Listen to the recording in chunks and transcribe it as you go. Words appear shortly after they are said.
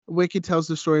Wicked tells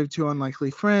the story of two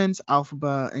unlikely friends,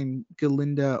 Alphaba and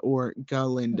Galinda or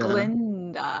Galinda,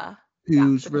 Glinda. Yeah,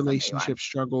 whose because I'm relationship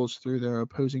struggles through their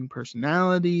opposing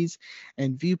personalities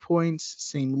and viewpoints,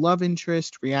 same love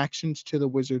interest, reactions to the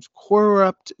wizard's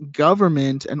corrupt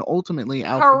government, and ultimately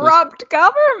Alphaba's corrupt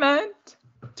government.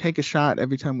 take a shot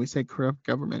every time we say corrupt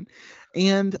government,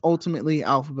 and ultimately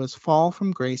Alphaba's fall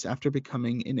from grace after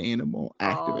becoming an animal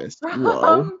activist. Whoa,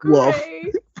 From whoa.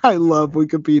 grace. I love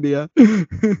Wikipedia. After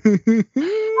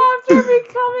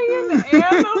becoming an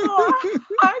animal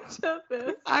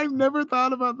activist. I've never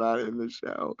thought about that in the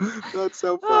show. That's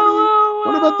so funny. Oh,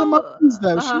 What about the well, monkeys,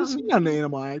 though? She's not an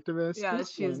animal activist. Yeah,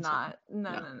 Let's she's learn not. something.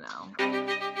 No, No. no, no.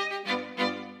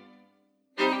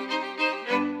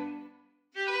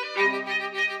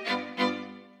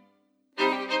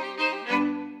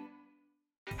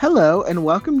 Hello, and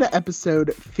welcome to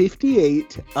episode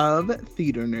 58 of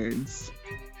Theater Nerds.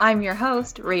 I'm your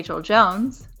host, Rachel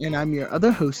Jones. And I'm your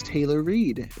other host, Taylor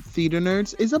Reed. Theater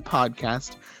Nerds is a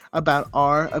podcast about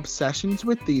our obsessions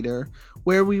with theater,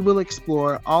 where we will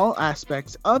explore all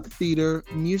aspects of theater,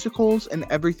 musicals, and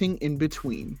everything in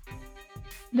between.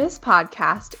 This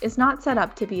podcast is not set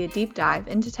up to be a deep dive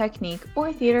into technique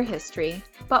or theater history,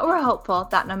 but we're hopeful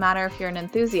that no matter if you're an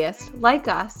enthusiast like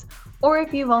us, or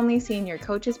if you've only seen your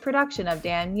coach's production of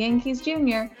Damn Yankees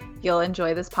Jr., you'll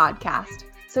enjoy this podcast.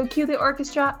 So cue the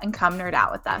orchestra and come nerd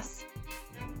out with us.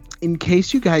 In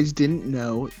case you guys didn't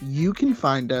know, you can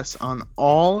find us on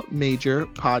all major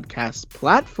podcast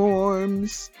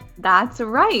platforms. That's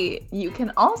right. You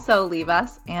can also leave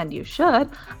us, and you should,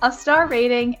 a star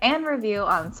rating and review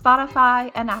on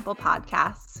Spotify and Apple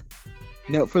Podcasts.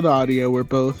 Note for the audio, we're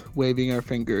both waving our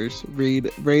fingers.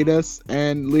 Rate us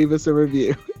and leave us a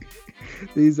review.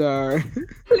 These are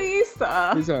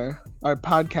Lisa. These are our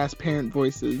podcast parent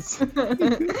voices.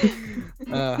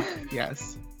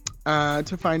 Yes.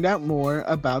 To find out more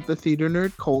about the Theater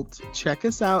Nerd cult, check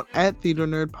us out at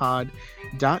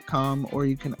theaternerdpod.com, or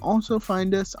you can also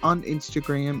find us on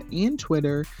Instagram and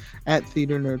Twitter at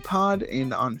Theater Nerd Pod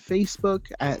and on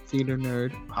Facebook at Theater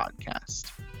Nerd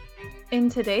Podcast. In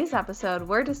today's episode,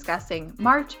 we're discussing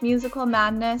March Musical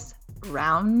Madness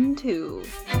Round 2.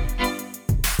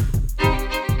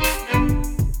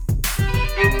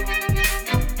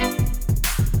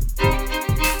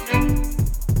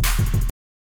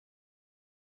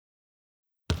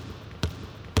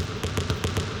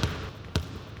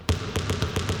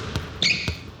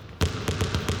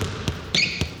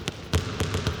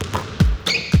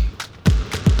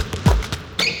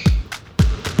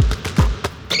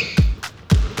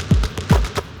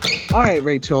 All right,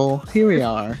 Rachel, here we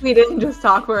are. We didn't just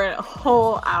talk for a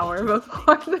whole hour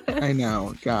before this. I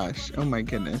know, gosh, oh my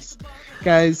goodness.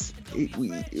 Guys,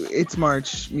 it's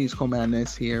March Musical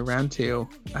Madness here, round 2.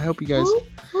 I hope you guys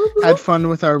had fun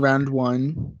with our round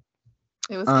 1.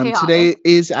 It was chaotic. Today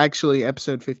is actually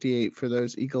episode 58 for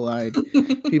those eagle-eyed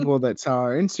people that saw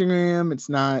our Instagram. It's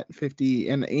not 50,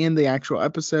 and the actual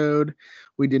episode,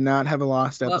 we did not have a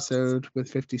lost episode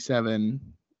with 57.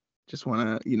 Just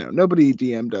want to, nobody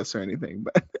DM'd us or anything,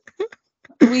 but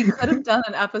we could have done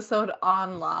an episode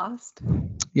on Lost.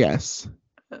 Yes.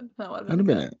 That would have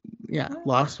been it. Yeah,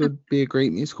 Lost would be a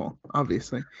great musical,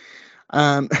 obviously.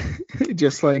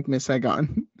 Just like Miss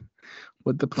Saigon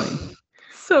with the plane.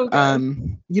 So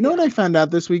good. You know what I found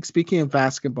out this week, speaking of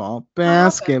basketball,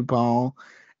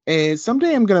 is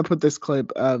someday I'm going to put this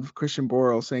clip of Christian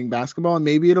Borle saying basketball, and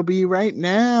maybe it'll be right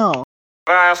now.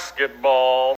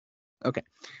 Basketball. Okay.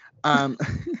 I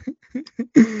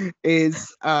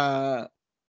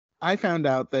found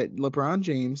out that LeBron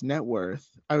James' net worth,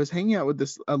 I was hanging out with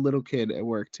a little kid at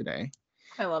work today.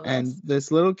 I love this. And this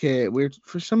little kid,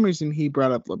 for some reason, he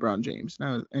brought up LeBron James.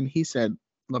 And he said,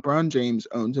 LeBron James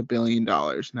owns $1 billion.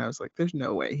 And I was like, there's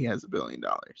no way he has $1 billion.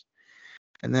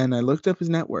 And then I looked up his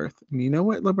net worth. And you know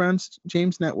what LeBron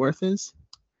James' net worth is?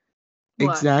 What?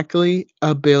 Exactly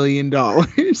 $1 billion.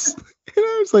 And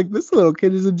I was like, this little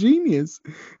kid is a genius.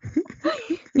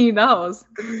 He knows.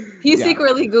 He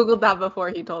secretly Googled that before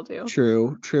he told you.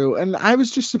 True. And I was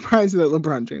just surprised that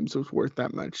LeBron James was worth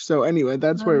that much. So anyway,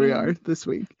 that's where we are this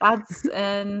week.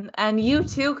 And you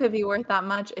too could be worth that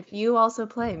much if you also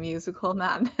play Musical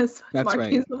Madness. That's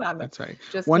right. Musical Madness. That's right.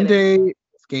 Just one kidding. day,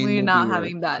 this game we're will not be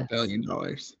having worth that $1 billion.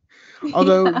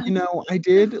 Although, I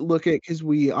did look at, because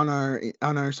we on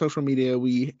our social media,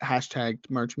 we hashtagged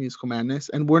March Musical Madness,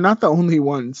 and we're not the only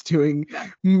ones doing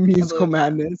Musical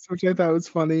Madness, which I thought was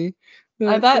funny.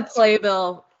 I bet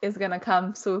Playbill is gonna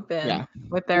come swoop in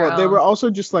with their own. They were also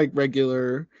just like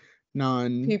regular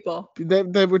people.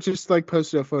 They were just like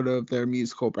posted a photo of their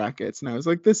musical brackets, and I was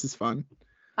like, this is fun.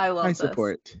 I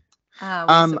support. We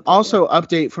support Also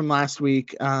update from last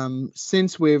week.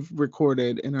 Since we've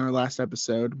recorded in our last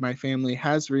episode, my family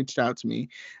has reached out to me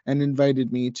and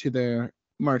invited me to their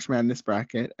March Madness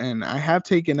bracket, and I have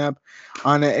taken up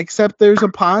on it, except there's a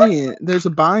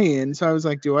buy-in. So I was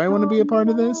like, do I want to be a part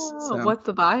of this? So What's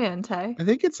the buy-in, Tay? I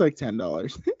think it's like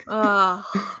 $10. Oh,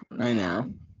 I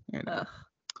know. Ugh.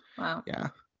 Wow. Yeah.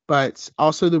 But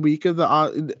also the week of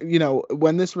the,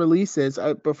 when this releases,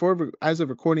 as of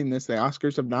recording this, the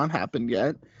Oscars have not happened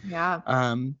yet. Yeah.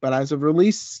 But as of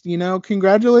release,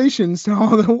 congratulations to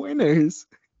all the winners.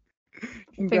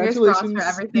 Congratulations for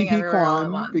Everything He Everywhere All at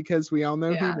Kwan, Once. because we all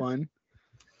know he won.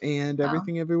 And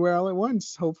Everything Everywhere All at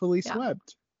Once hopefully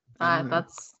swept.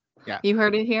 That's you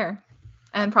heard it here.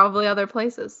 And probably other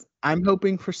places. I'm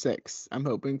hoping for 6. That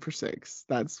is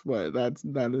That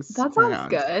sounds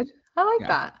good. I like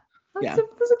that. Those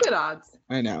are good odds.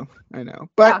 I know.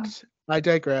 But I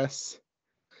digress.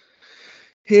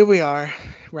 Here we are.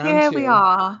 Round 2. Here we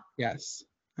are. Yes,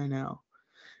 I know.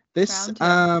 This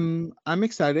I'm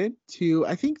excited to.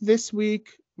 I think this week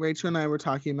Rachel and I were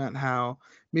talking about how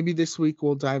maybe this week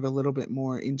we'll dive a little bit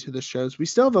more into the shows. We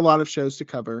still have a lot of shows to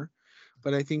cover,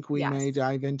 but I think we may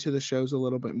dive into the shows a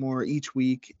little bit more each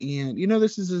week. And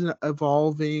this is an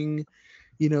evolving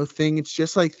thing. It's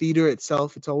just like theater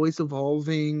itself. It's always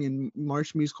evolving, and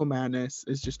March Musical Madness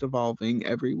is just evolving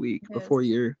every week before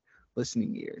your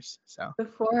listening ears. So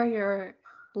before your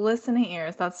listening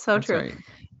ears, that's true. Right.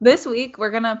 This week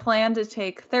we're gonna plan to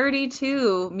take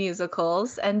 32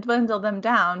 musicals and dwindle them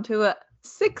down to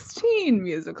 16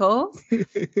 musicals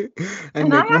and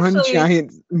make one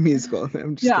giant musical.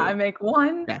 I make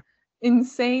one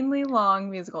insanely long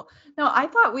musical. No, I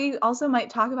thought we also might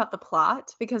talk about the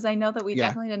plot, because I know that we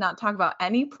definitely did not talk about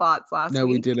any plots last week. No,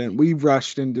 we didn't. We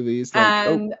rushed into these.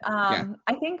 I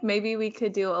think maybe we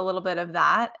could do a little bit of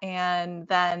that, and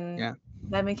then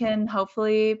we can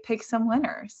hopefully pick some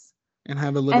winners. And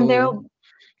have a little,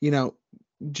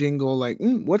 jingle like,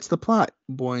 what's the plot?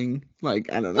 Boing.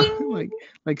 Like, I don't know,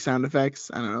 like sound effects.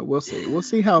 I don't know. We'll see. We'll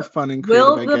see how fun and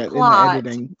creative I get in the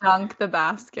editing. Dunk the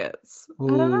baskets.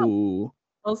 Ooh. I don't know.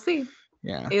 We'll see.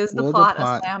 Yeah. Is the plot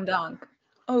a slam dunk?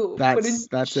 Oh, that's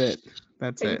it.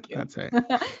 That's it.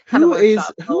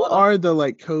 Who are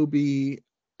the Kobe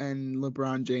and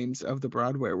LeBron James of the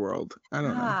Broadway world? I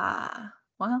don't know.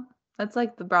 Well, that's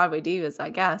like the Broadway divas, I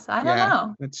guess. I don't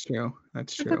know. That's true.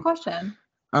 That's a good question.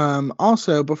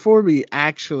 Also, before we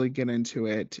actually get into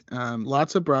it,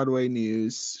 lots of Broadway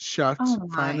news. Shucked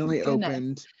finally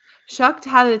opened. Shucked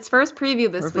had its first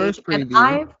preview this week, and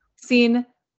I've seen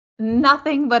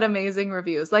nothing but amazing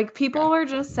reviews. Like, people were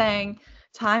just saying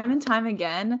time and time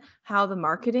again how the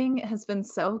marketing has been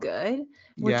so good,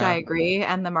 which I agree,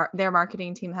 and their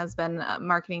marketing team has been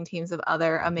marketing teams of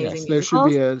other amazing musicals. There should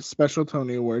be a special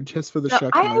Tony Award just for the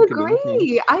Shucked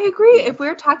marketing. I agree. If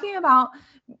we're talking about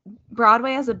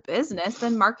Broadway as a business,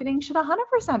 then marketing should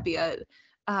 100% be an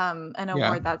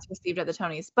award that's received at the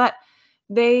Tonys. But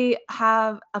they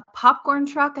have a popcorn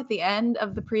truck at the end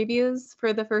of the previews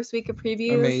for the first week of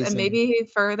previews, and maybe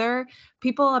further.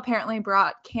 People apparently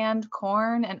brought canned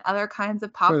corn and other kinds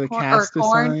of popcorn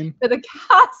for the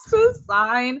cast to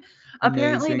sign.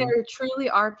 Apparently, there truly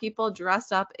are people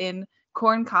dressed up in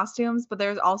corn costumes, but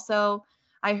there's also,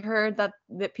 I heard that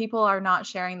people are not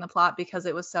sharing the plot because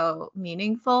it was so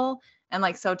meaningful and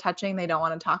so touching. They don't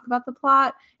want to talk about the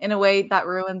plot in a way that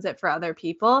ruins it for other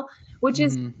people, which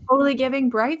is totally giving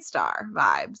Bright Star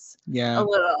vibes. Yeah. A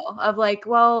little of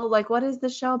what is the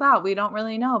show about? We don't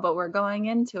really know, but we're going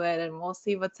into it and we'll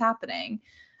see what's happening.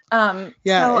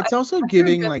 It's also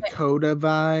giving Coda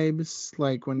vibes,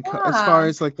 as far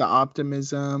as the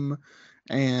optimism.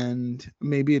 And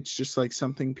maybe it's just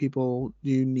something people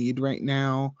do need right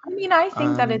now. I mean, I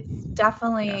think that it's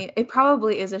definitely, it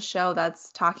probably is a show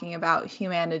that's talking about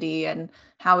humanity and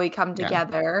how we come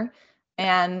together,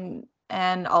 and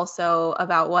also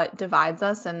about what divides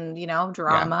us, and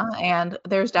drama. And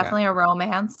there's definitely a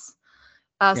romance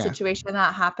situation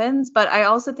that happens. But I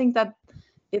also think that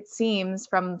it seems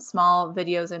from small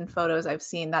videos and photos I've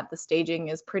seen that the staging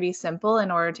is pretty simple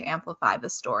in order to amplify the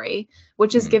story,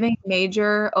 which is giving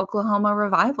major Oklahoma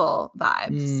revival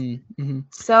vibes.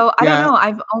 So I don't know.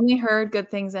 I've only heard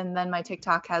good things, and then my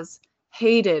TikTok has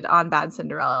hated on Bad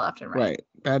Cinderella left and right. Right.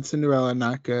 Bad Cinderella,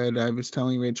 not good. I was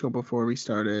telling Rachel before we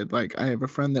started, I have a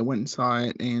friend that went and saw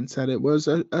it and said it was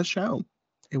a show.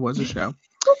 It was a show.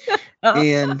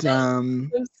 And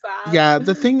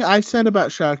the thing I've said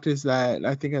about Shucked is that,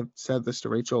 I think I've said this to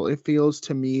Rachel, it feels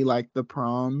to me like the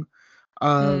prom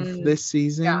of this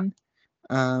season.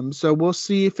 So we'll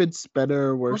see if it's better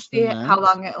or worse than that. How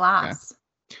long it lasts.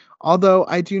 Although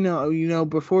I do know,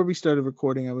 before we started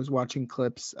recording, I was watching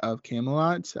clips of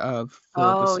Camelot of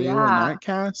Philippa Oh Sue and yeah. that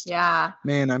cast. Yeah.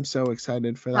 Man, I'm so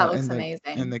excited for That that. looks And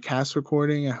amazing. the cast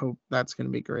recording, I hope that's going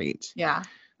to be great. Yeah,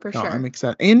 for No, I'm sure.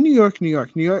 excited. And New York.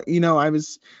 I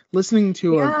was listening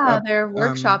to Yeah, their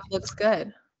workshop looks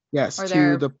good. yes, Or to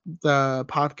their the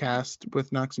podcast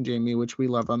with Knox and Jamie, which we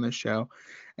love on this show.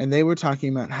 And they were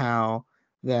talking about how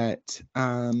that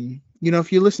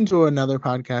if you listen to another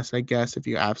podcast, I guess if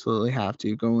you absolutely have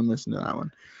to, go and listen to that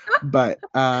one. But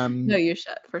No, you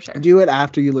should, for sure. do it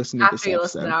after you listen to this After you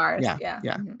listen to episode. ours. Yeah,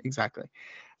 Yeah. Mhm. exactly.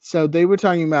 So they were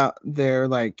talking about their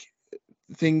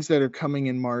things that are coming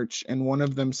in March, and one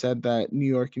of them said that New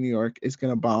York is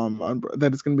going to bomb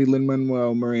that it's going to be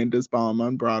Lin-Manuel Miranda's bomb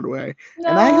on Broadway. No.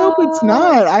 And I hope it's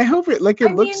not. I hope it looks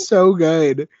mean, so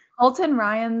good. Colton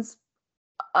Ryan's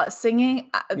singing.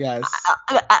 Yes.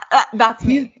 That's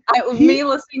me. Me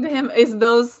listening to him is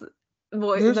those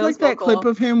voices. There's that clip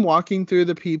of him walking through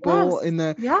the people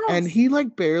and he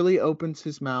barely opens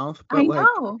his mouth, but I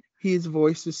know. his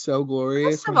voice is so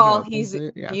glorious. First of all, he's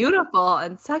beautiful,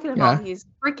 and second of all, he's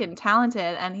freaking talented,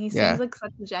 and he seems like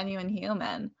such a genuine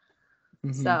human.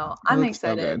 Mm-hmm. So I'm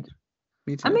excited. So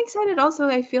me too. I'm excited also.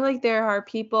 I feel like there are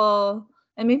people,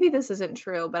 and maybe this isn't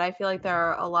true, but I feel like there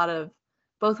are a lot of,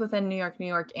 both within New York,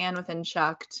 and within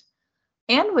Shucked,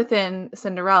 and within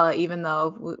Cinderella,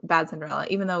 Bad Cinderella,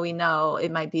 even though we know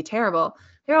it might be terrible,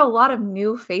 there are a lot of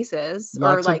new faces.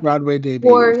 Lots of Broadway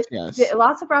debuts. Yes.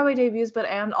 Lots of Broadway debuts,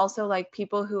 and also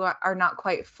people who are not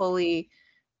quite fully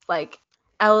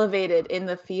elevated in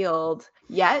the field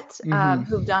yet,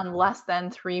 who've done less than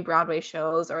 3 Broadway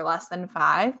shows or less than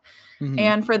 5. Mm-hmm.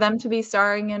 And for them to be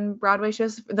starring in Broadway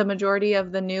shows, the majority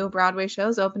of the new Broadway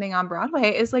shows opening on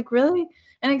Broadway is really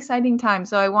an exciting time.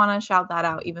 So I want to shout that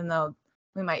out, even though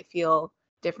we might feel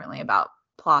differently about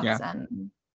plots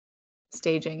and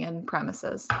staging and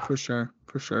premises. For sure.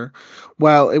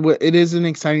 Well, it is an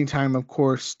exciting time. Of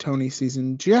course, Tony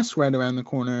season just right around the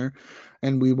corner,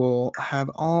 and we will have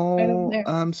all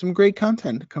some great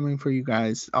content coming for you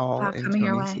guys all in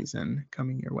Tony season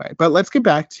coming your way. But let's get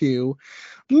back to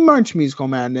March Musical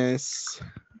Madness,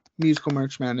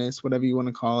 whatever you want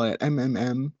to call it.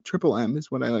 Triple M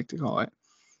is what I like to call it.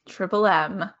 Triple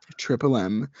M.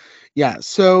 Yeah,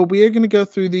 so we are going to go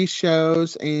through these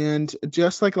shows, and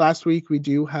just like last week, we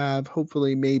do have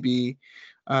hopefully maybe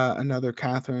another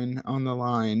Catherine on the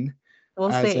line.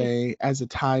 We'll see. As a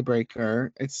tiebreaker.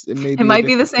 It might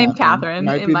be the same Catherine. It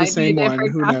might be the same one.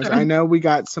 Who knows? I know we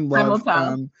got some love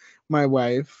from my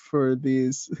wife for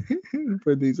these.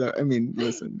 I mean,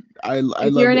 listen, I love.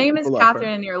 If your name is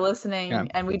Catherine and you're listening,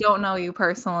 and we don't know you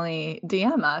personally,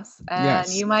 DM us, and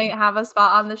you might have a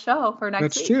spot on the show for next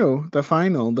week. That's true. The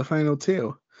final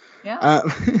 2. Yeah.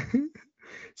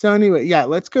 So anyway,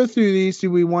 let's go through these. Do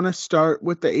we want to start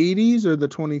with the 80s or the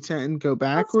 2010 go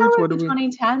backwards? Let's start with the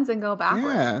 2010s and go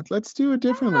backwards. Yeah, let's do it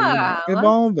differently.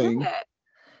 Evolving.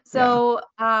 So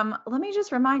let me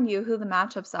just remind you who the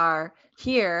matchups are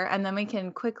here, and then we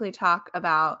can quickly talk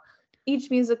about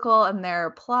each musical and their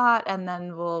plot, and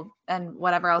then and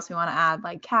whatever else we want to add,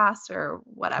 like cast or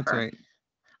whatever. That's right.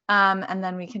 And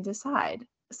then we can decide.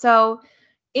 So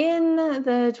in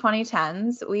the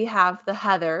 2010s, we have the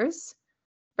Heathers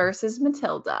versus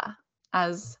Matilda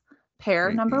as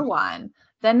pair number 1.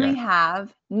 Then we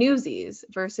have Newsies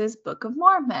versus Book of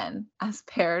Mormon as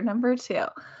pair number 2.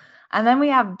 And then we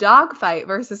have Dogfight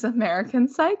versus American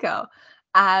Psycho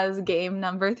as game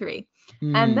number 3.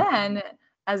 And then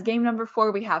as game number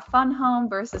 4, we have Fun Home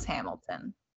versus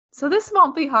Hamilton. So this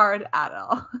won't be hard at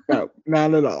all. No,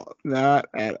 not at all. Not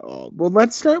at all. Well,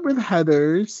 let's start with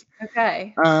Heathers.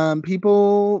 Okay. This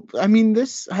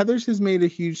Heathers has made a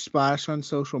huge splash on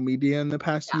social media in the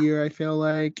past year, I feel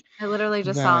like. I literally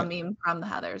just saw a meme from the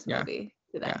Heathers movie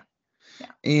today. Yeah.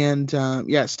 And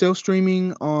still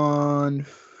streaming on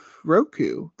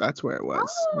Roku. That's where it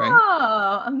was, right?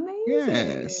 Oh, amazing.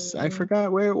 Yes. I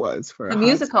forgot where it was for the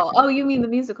musical. Oh, you mean the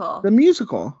musical? The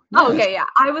musical. Yes. Oh, okay, yeah.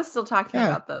 I was still talking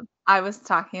about the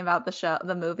show,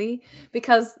 the movie,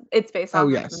 because it's based off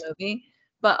of the movie.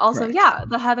 But also,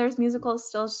 the Heathers musical is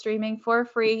still streaming for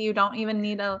free. You don't even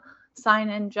need to sign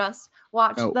in. Just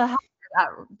watch the Heathers at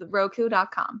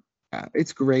Roku.com. Yeah,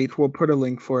 it's great. We'll put a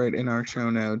link for it in our show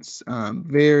notes.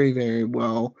 Very, very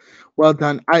well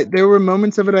done. There were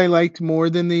moments of it I liked more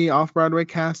than the off-Broadway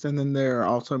cast, and then there are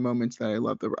also moments that I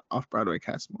love the off-Broadway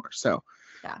cast more. So,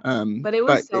 but it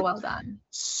was well done.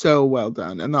 So well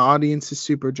done, and the audience is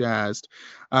super jazzed.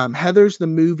 Heathers the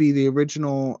movie, the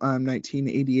original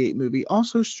 1988 movie,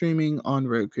 also streaming on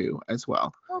Roku as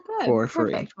well. Oh, good. For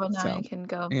Perfect. free. Well, now you can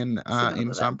go in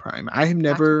Amazon Prime. I have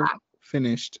never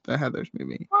finished the Heathers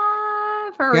movie. What?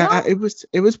 For Yeah, real?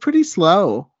 it was pretty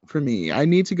slow for me. I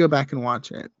need to go back and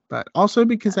watch it, but also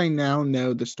because I now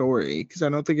know the story, because I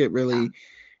don't think it Yeah, really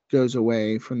goes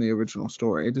away from the original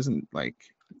story. It doesn't like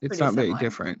it's pretty not very similar.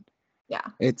 different. Yeah.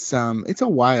 It's a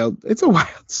wild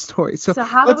story. So So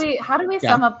let's how do we yeah.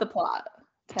 sum up the plot?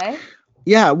 Okay.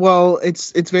 Yeah, well,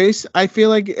 it's very I feel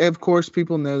like of course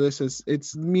people know this as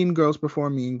it's Mean Girls before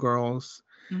Mean Girls.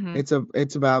 Mm-hmm.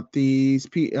 It's about these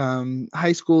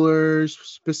high schoolers,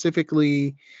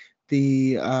 specifically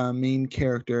the main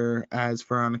character as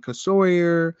Veronica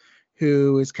Sawyer,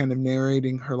 who is kind of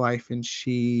narrating her life, and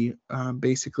she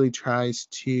basically tries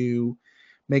to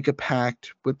make a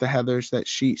pact with the Heathers that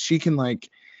she can like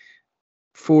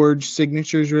forge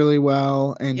signatures really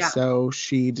well, and Yeah. so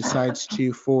she decides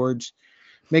to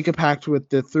make a pact with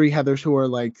the three Heathers who are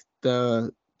like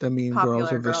the mean girls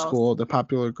Popular of the girls. school, the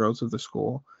popular girls of the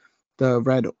school. The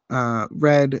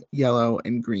red, yellow,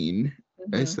 and green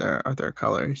Mm-hmm. are their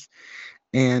colors.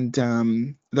 And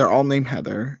they're all named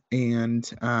Heather. And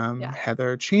Yeah.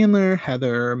 Heather Chandler,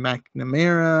 Heather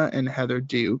McNamara, and Heather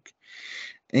Duke.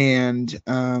 And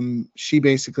she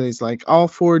basically is like, I'll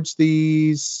forge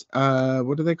these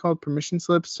what are they called? Permission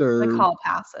slips The or call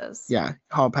passes. yeah,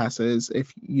 hall passes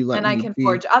if you let And I me can be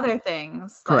forge other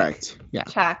things like correct. Yeah.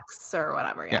 checks or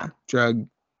whatever. Yeah. Yeah. Drug,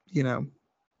 Yeah.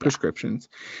 prescriptions.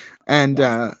 And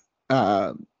Yes.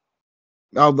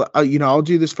 I'll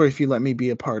do this for if you let me be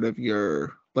a part of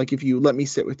your like if you let me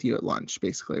sit with you at lunch,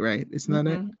 basically, right? Isn't that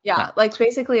it? Yeah. Yeah. Like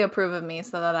basically approve of me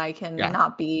so that I can Yeah.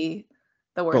 not be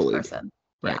the worst Bullied. person.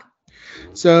 Right.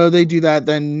 Yeah. So they do that,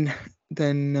 then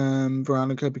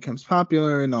Veronica becomes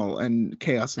popular and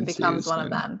chaos And becomes ensues. one of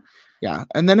And them. yeah.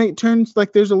 And then it turns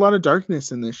like there's a lot of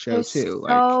darkness in this show It's too.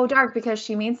 Like so dark because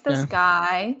she meets this yeah.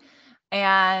 guy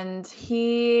and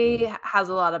he has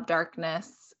a lot of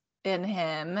darkness in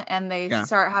him and they Yeah.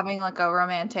 start having like a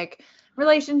romantic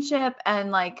relationship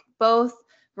and like both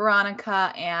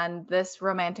Veronica and this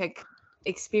romantic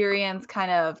experience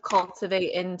kind of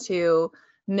cultivate into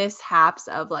mishaps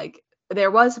of like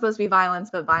there was supposed to be violence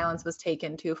but violence was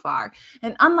taken too far.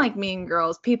 And unlike Mean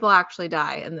Girls, people actually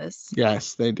die in this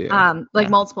Yes, they do. like Yeah.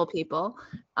 multiple people.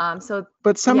 So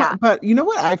But yeah. but you know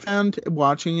what I found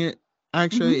watching it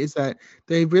actually Mhm. is that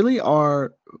they really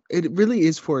are. It really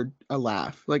is for a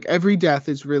laugh. Like every death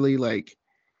is really like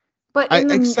But I in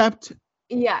the except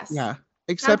yes, yeah,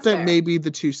 except that's that fair. maybe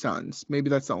the two sons. Maybe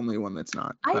that's the only one that's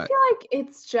not. I But feel like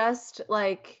it's just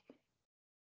like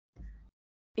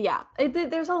yeah,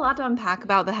 there's a lot to unpack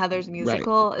about the Heathers right,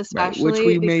 musical, right, which especially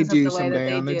we may because of do the way that someday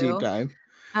they on a deep do. dive.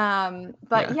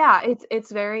 But Yeah. yeah,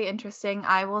 it's very interesting.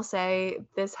 I will say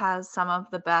this has some of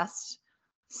the best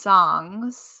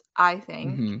songs, I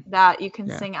think, Mm-hmm. that you can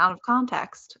Yeah. sing out of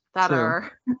context that True.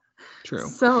 are True.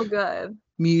 so good.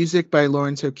 Music by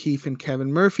Lawrence O'Keefe and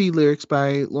Kevin Murphy. Lyrics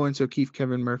by Lawrence O'Keefe,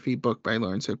 Kevin Murphy. Book by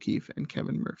Lawrence O'Keefe and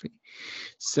Kevin Murphy.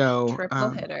 So Triple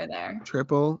hitter there.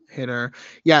 triple hitter.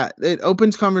 Yeah, it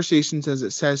opens conversations, as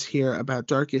it says here, about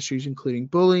dark issues including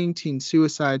bullying, teen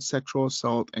suicide, sexual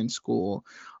assault, and school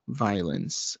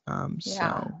violence. Yeah.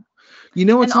 So you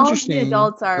know what's And all of the interesting?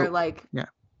 adults are like yeah.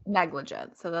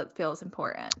 negligent, so that feels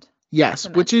important Yes, to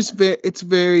which is mention. it's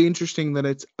very interesting that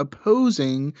it's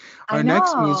opposing I our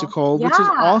next know. musical, which is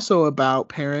Yeah. also about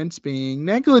parents being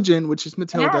negligent, which is And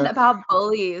Matilda. about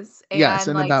bullies Yes,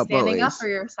 and and like about standing up for bullies. Yeah,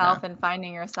 yourself and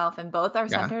finding yourself, and both are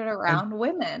yeah. centered And around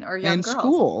women or young and girls.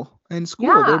 school. And school.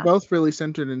 They're Yeah. both really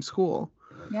centered in school.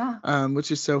 Yeah. Which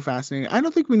is so fascinating. I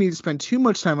don't think we need to spend too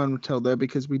much time on Matilda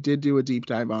because we did do a deep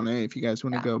dive on it. If you guys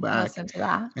want to go back Listen to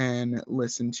that. and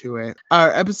listen to it. Our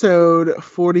episode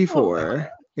 44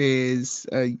 is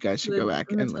you guys should go back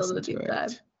and Matilda listen to deep it.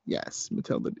 dive. Yes,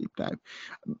 Matilda deep dive.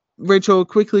 Rachel,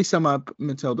 quickly sum up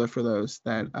Matilda for those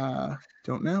that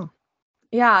don't know.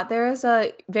 Yeah, there is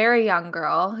a very young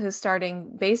girl who's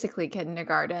starting basically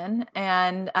kindergarten,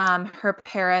 and her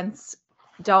parents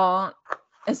don't.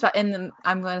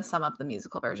 I'm going to sum up the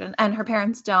musical version, and her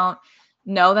parents don't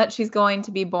know that she's going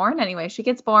to be born. Anyway, she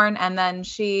gets born, and then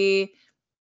she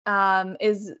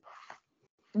is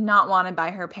not wanted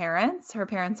by her parents. Her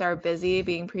parents are busy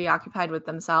being preoccupied with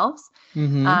themselves.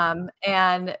 Mm-hmm.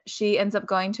 And she ends up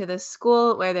going to this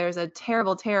school where there's a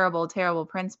terrible, terrible, terrible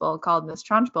principal called Miss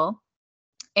Trunchbull.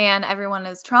 And everyone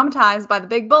is traumatized by the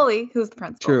big bully, who's the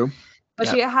principal. True. But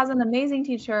Yep. she has an amazing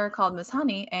teacher called Miss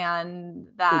Honey, and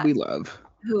Who we love.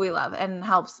 Who we love, and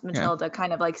helps Matilda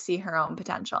kind of like see her own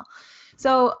potential.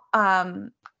 So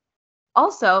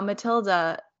also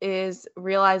Matilda is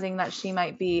realizing that she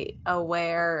might be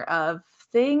aware of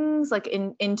things like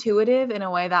intuitive in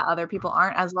a way that other people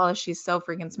aren't, as well as she's so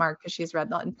freaking smart because she's read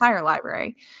the entire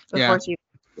library before she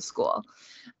the school.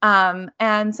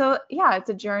 And so, yeah, it's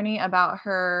a journey about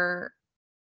her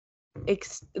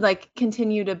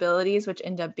continued abilities, which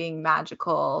end up being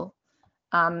magical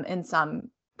in some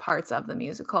parts of the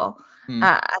musical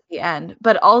at the end.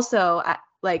 But also,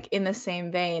 in the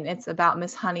same vein, it's about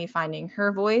Miss Honey finding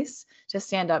her voice to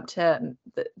stand up to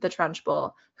the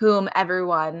Trunchbull, whom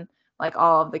everyone, like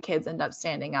all of the kids, end up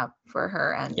standing up for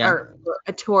her and or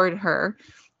toward her.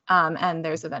 And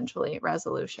there's eventually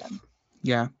resolution.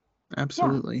 Yeah,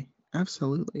 absolutely.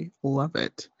 Absolutely. Love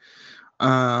it.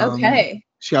 Okay.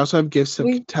 She also have gifts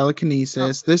of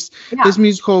telekinesis. This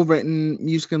musical, written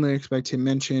music and lyrics by Tim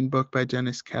Minchin, book by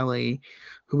Dennis Kelly,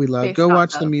 who we love. Go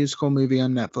watch the musical movie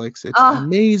on Netflix. It's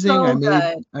amazing.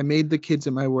 So I made the kids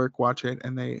at my work watch it,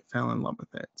 and they fell in love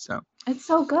with it. So it's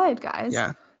so good, guys.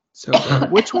 Yeah, so good.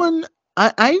 Which one?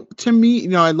 To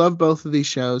me, I love both of these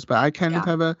shows, but I kind of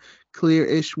have a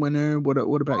clear-ish winner. What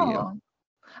about you?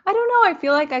 I don't know. I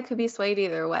feel like I could be swayed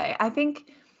either way. I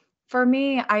think for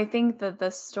me, I think that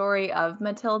the story of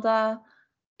Matilda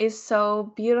is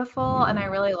so beautiful and I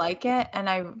really like it. And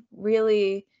I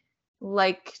really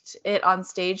liked it on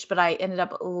stage, but I ended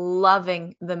up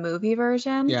loving the movie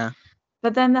version. Yeah.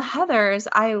 But then the Heathers,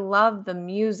 I love the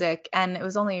music. And it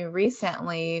was only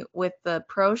recently with the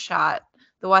Pro Shot,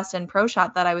 the West End Pro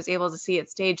Shot, that I was able to see it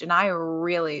stage. And I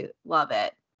really love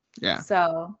it. Yeah.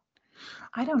 So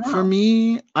I don't know. For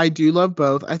me, I do love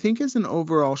both. I think as an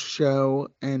overall show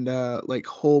and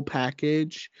whole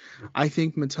package, I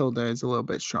think Matilda is a little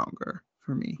bit stronger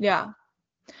for me. Yeah.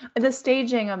 The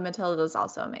staging of Matilda is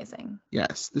also amazing.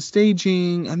 Yes, the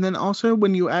staging, and then also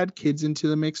when you add kids into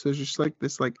the mix, there's just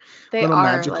this little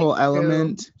magical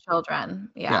element. Children.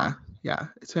 Yeah. Yeah,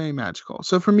 it's very magical.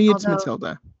 So for me, it's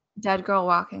Matilda. Dead Girl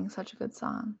Walking, such a good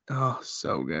song. Oh,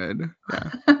 so good.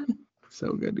 Yeah.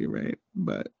 So good, you're right.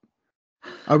 But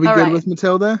are we good with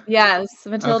Matilda? Yes,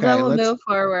 Matilda will move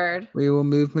forward. We will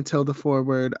move Matilda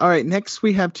forward. All right, next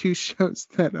we have two shows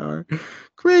that are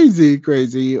crazy.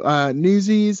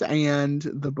 Newsies and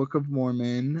the Book of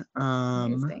Mormon.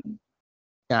 Amazing.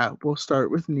 Yeah, we'll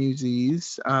start with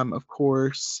Newsies. Of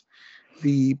course,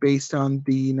 based on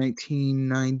the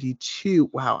 1992.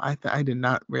 Wow, I did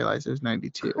not realize it was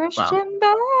 92. Christian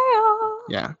Bale.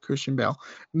 Yeah, Christian Bale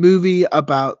movie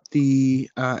about the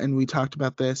and we talked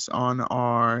about this on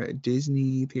our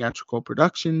Disney theatrical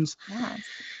productions. Yes.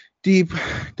 Deep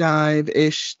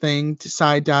dive-ish thing,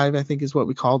 side dive, I think is what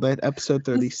we called it, episode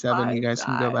 37. You guys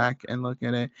can go back and look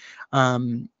at it.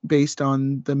 Based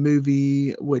on the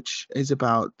movie, which is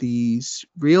about the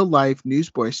real-life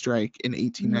newsboy strike in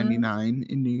 1899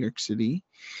 in New York City.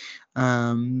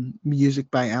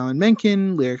 Music by Alan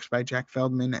Menken, lyrics by Jack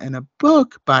Feldman, and a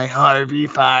book by Harvey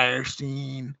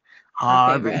Fierstein.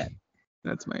 Harvey.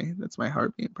 That's my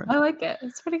Harvey impression. I like it.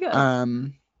 It's pretty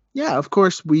good. Yeah, of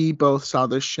course, we both saw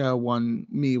this show.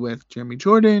 Me with Jeremy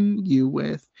Jordan, you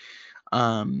with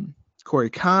Corey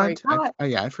Cott.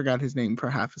 I forgot his name for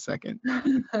half a second.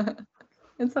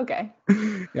 It's okay.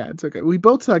 Yeah, it's okay. We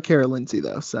both saw Kara Lindsay,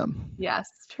 though, so. Yes,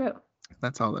 true.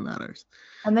 That's all that matters.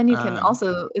 And then you can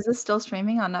also, is this still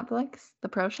streaming on Netflix, the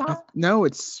Pro Shot? No,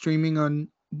 it's streaming on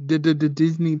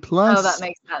Disney Plus. Oh, that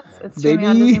makes sense. It's streaming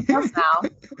on Disney Plus now.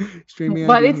 Streaming on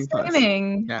but Disney it's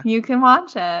streaming. Yeah. You can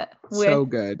watch it with so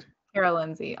good. Kara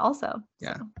Lindsay also.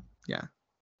 Yeah. So. Yeah.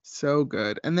 So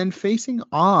good. And then facing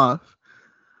off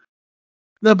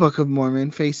the Book of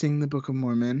Mormon, also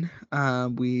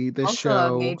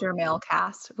show a major male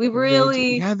cast. We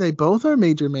really they both are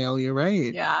major male, you're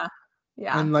right. Yeah.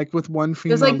 Yeah. And with one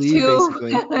female lead, two.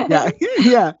 basically. Yeah,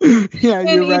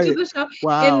 you're right. Each of the show.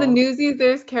 Wow. In the Newsies,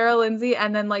 there's Kara Lindsay,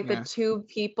 and then the two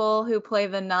people who play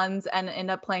the nuns and end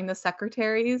up playing the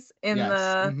secretaries in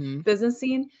the business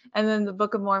scene. And then the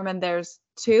Book of Mormon, there's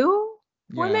two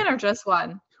women or just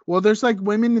one? Well, there's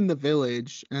women in the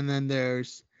village, and then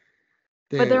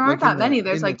but there aren't that many.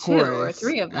 There's two or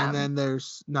three of them. And then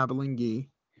there's Nabalingi.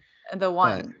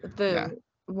 The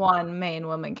one main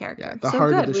woman character. Yeah, the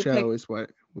heart of the show is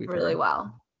what we really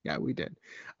well. Yeah, we did.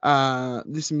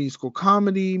 This is a musical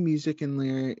comedy, music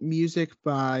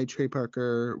by Trey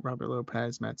Parker, Robert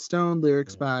Lopez, Matt Stone,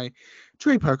 lyrics by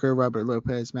Trey Parker, Robert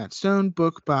Lopez, Matt Stone,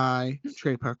 book by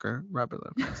Trey Parker, Robert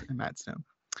Lopez, and Matt Stone.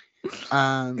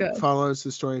 Follows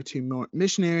the story of two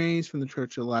missionaries from the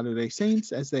Church of Latter-day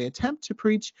Saints as they attempt to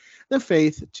preach the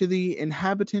faith to the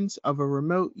inhabitants of a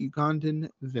remote Ugandan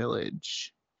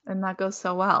village. And that goes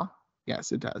so well.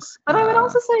 Yes, it does. But I would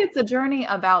also say it's a journey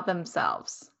about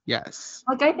themselves. Yes.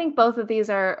 I think both of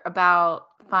these are about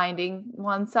finding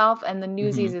oneself, and the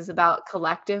Newsies is about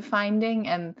collective finding,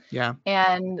 and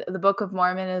the Book of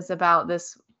Mormon is about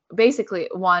this basically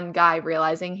one guy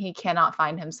realizing he cannot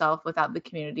find himself without the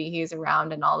community he's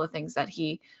around, and all the things that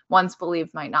he once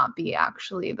believed might not be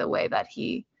actually the way that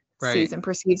he sees and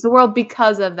perceives the world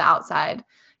because of the outside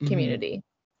community.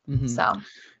 So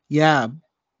yeah,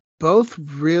 both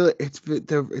really, it's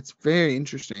very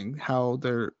interesting how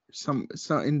they're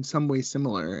in some ways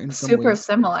similar, in some super ways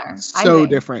similar, so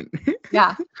different.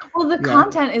 Yeah. Well, the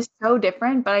content is so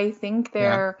different, but I think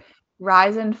their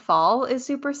rise and fall is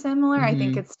super similar. I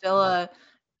think it's still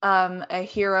a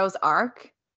hero's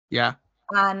arc. Yeah.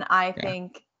 And I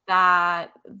think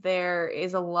that there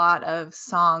is a lot of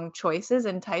song choices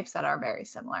and types that are very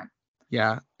similar.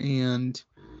 Yeah. And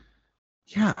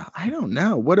yeah, I don't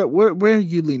know. Where are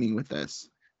you leaning with this?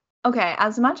 Okay,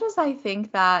 as much as I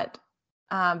think that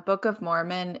Book of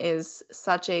Mormon is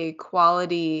such a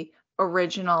quality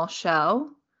original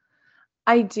show,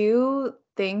 I do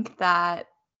think that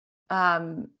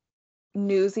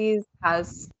Newsies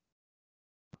has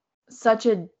such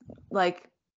a, like,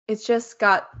 it's just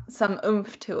got some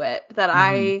oomph to it that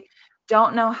I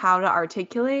don't know how to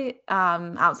articulate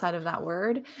outside of that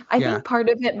word. I think part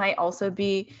of it might also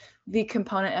be the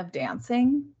component of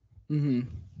dancing.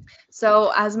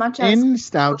 So as much as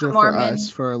nostalgia for us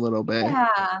for a little bit,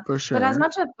 for sure. But as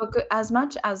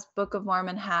much as Book of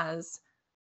Mormon has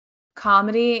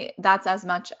comedy, that's as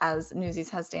much as Newsies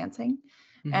has dancing.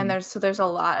 And there's a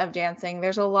lot of dancing.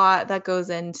 There's a lot that goes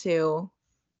into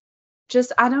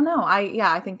just, I don't know.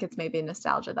 I think it's maybe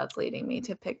nostalgia that's leading me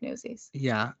to pick Newsies.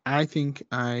 Yeah, I think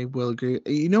I will agree.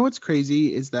 You know what's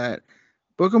crazy is that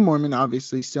Book of Mormon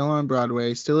obviously still on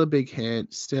Broadway, still a big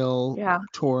hit, still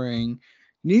touring.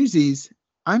 Newsies,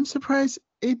 I'm surprised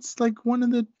it's like one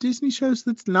of the Disney shows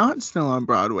that's not still on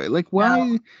Broadway. Like,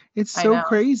 why? It's so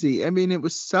crazy. I mean, it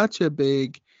was such a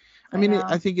big,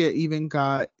 I think it even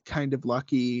got kind of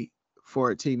lucky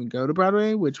for it to even go to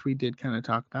Broadway, which we did kind of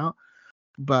talk about.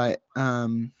 But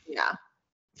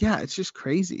yeah, it's just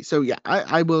crazy. So yeah,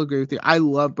 I will agree with you. I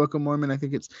love Book of Mormon. I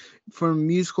think it's, from a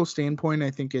musical standpoint,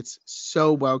 I think it's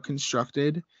so well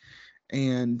constructed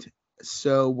and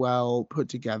so well put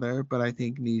together, but I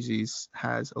think Newsies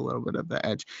has a little bit of the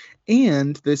edge.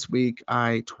 And this week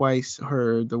I twice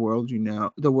heard The World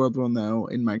Will Know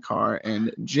in my car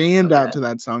and jammed out to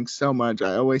that song so much.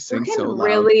 I always sing so loud.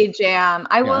 Really jam.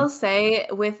 I will say,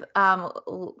 with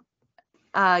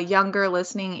younger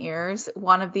listening ears,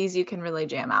 one of these you can really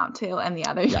jam out to, and the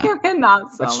other you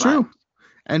cannot so much. That's true.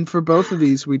 And for both of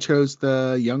these, we chose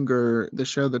the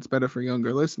show that's better for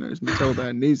younger listeners, Matilda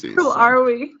and Newsies. Who are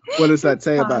we? What does that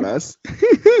say about us?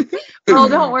 Well,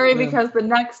 don't worry, because the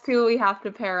next two we have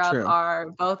to pair up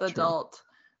are both adult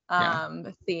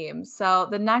themes. So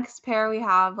the next pair we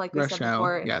have, like we said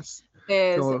before,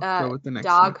 is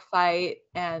Dogfight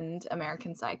and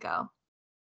American Psycho.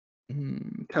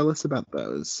 Tell us about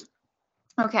those.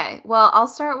 Okay, well, I'll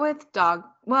start with I'm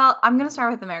going to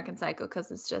start with American Psycho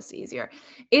because it's just easier.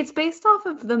 It's based off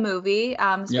of the movie,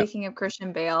 speaking of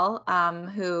Christian Bale,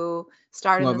 who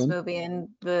starred in this movie in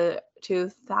the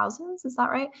 2000s, is that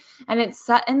right? And it's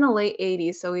set in the late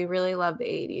 80s, so we really love the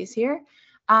 80s here.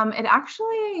 It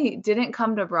actually didn't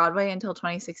come to Broadway until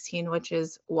 2016, which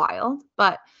is wild.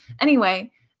 But anyway,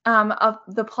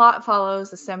 the plot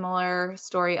follows a similar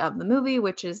story of the movie,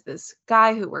 which is this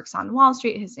guy who works on Wall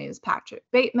Street. His name is Patrick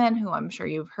Bateman, who I'm sure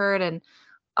you've heard, and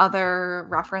other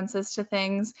references to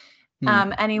things.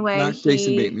 Anyway, not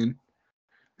Jason Bateman.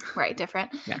 Right,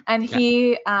 different. And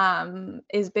he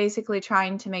is basically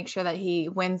trying to make sure that he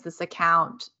wins this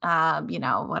account,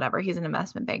 whatever. He's an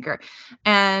investment banker.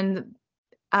 And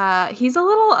he's a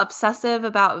little obsessive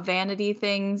about vanity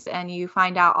things, and you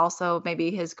find out also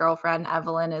maybe his girlfriend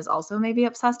Evelyn is also maybe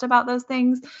obsessed about those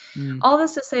things. All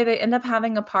this to say, they end up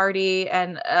having a party,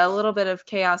 and a little bit of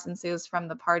chaos ensues from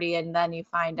the party, and then you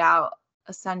find out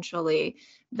essentially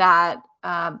that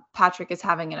Patrick is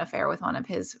having an affair with one of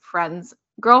his friends'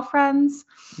 girlfriends.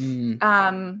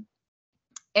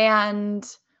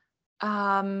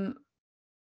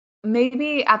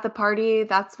 Maybe at the party,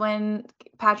 that's when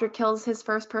Patrick kills his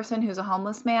first person, who's a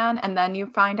homeless man, and then you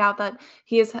find out that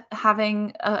he is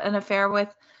having an affair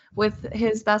with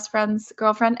his best friend's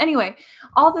girlfriend. Anyway,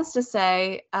 all this to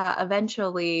say,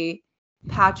 eventually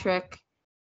Patrick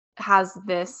has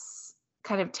this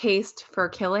kind of taste for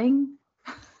killing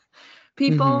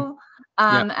people,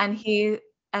 and he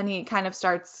kind of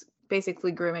starts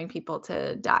basically grooming people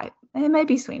to die. It might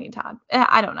be Sweeney Todd.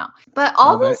 I don't know, but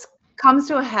all this comes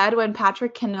to a head when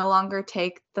Patrick can no longer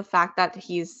take the fact that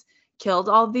he's killed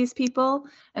all of these people,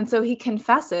 and so he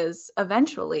confesses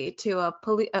eventually to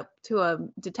a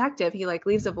detective. He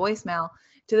leaves a voicemail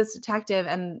to this detective,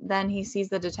 and then he sees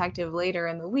the detective later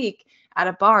in the week at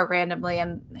a bar randomly,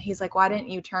 and he's like, why didn't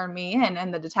you turn me in?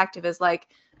 And the detective is like,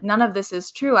 none of this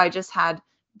is true. I just had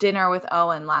dinner with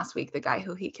Owen last week, the guy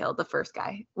who he killed, the first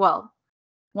guy. Well,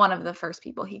 one of the first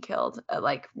people he killed,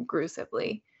 like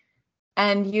gruesomely.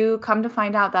 And you come to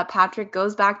find out that Patrick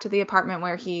goes back to the apartment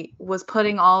where he was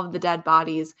putting all of the dead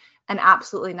bodies, and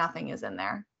absolutely nothing is in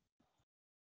there.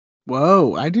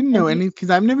 Whoa, I didn't know And any because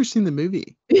I've never seen the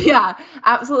movie. Yeah,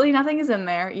 absolutely nothing is in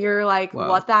there. You're like, Wow.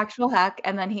 what the actual heck?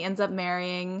 And then he ends up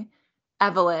marrying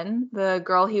Evelyn, the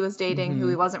girl he was dating, who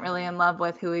he wasn't really in love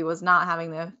with, who he was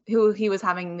having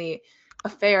the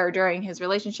affair during his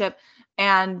relationship.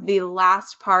 And the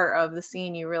last part of the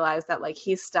scene, you realize that like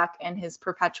he's stuck in his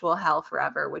perpetual hell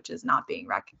forever, which is not being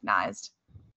recognized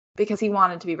because he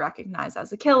wanted to be recognized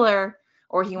as a killer,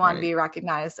 or he wanted to be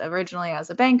recognized originally as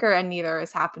a banker, and neither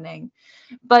is happening.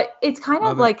 But it's kind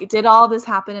of like, did all this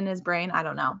happen in his brain? I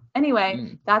don't know.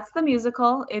 Anyway, that's the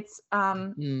musical. It's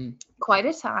quite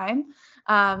a time.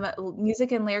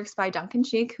 Music and lyrics by Duncan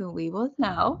Sheik, who we both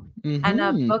know, and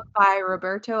a book by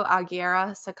Roberto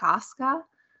Aguirre Sacasca.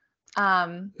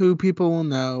 Who people will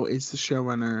know is the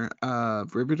showrunner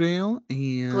of Riverdale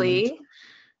and Glee.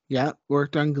 Yeah,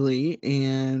 worked on Glee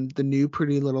and the new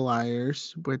Pretty Little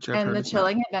Liars, which I've heard And The is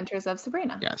Chilling Adventures of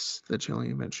Sabrina. Yes, The Chilling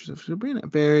Adventures of Sabrina.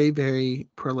 Very, very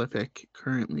prolific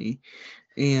currently.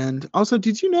 And also,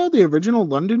 did you know the original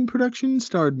London production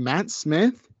starred Matt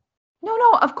Smith?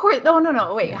 No, of course.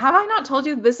 No. Wait, have I not told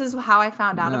you this is how I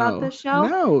found out about this show?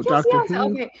 No, yes, Doctor yes.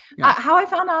 Who. Okay. How I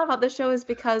found out about this show is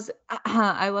because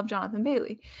I love Jonathan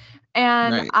Bailey.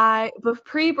 And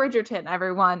pre-Bridgerton,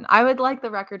 everyone, I would like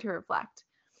the record to reflect.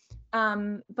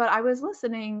 But I was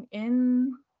listening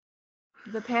in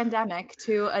the pandemic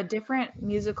to a different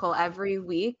musical every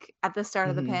week at the start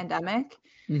of the pandemic.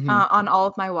 On all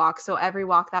of my walks. So every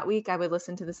walk that week, I would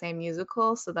listen to the same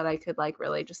musical so that I could like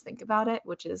really just think about it,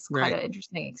 which is quite an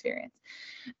interesting experience.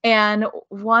 And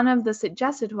one of the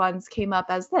suggested ones came up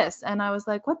as this. And I was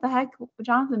like, what the heck?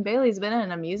 Jonathan Bailey's been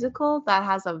in a musical that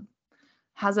has a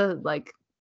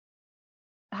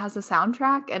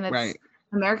soundtrack, and it's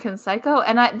American Psycho.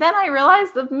 And then I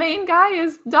realized the main guy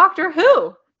is Doctor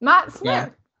Who, Matt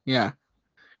Smith. Yeah.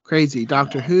 Crazy.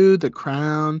 Doctor Who, The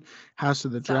Crown, House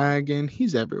of the Dragon.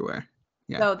 He's everywhere.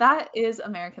 Yeah. So that is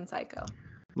American Psycho.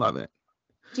 Love it.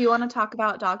 Do you want to talk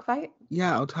about Dogfight?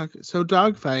 Yeah, I'll talk. So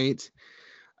Dogfight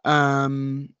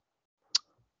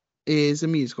is a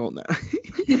musical now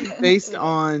based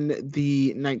on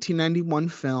the 1991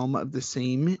 film of the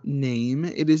same name.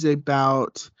 It is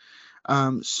about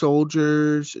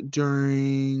soldiers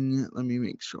during, let me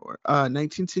make sure,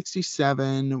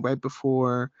 1967, right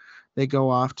before they go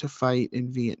off to fight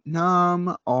in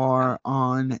Vietnam, or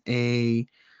on a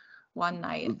one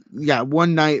night,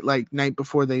 like night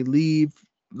before they leave,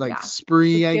 like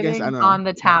spree, I guess. I don't know. On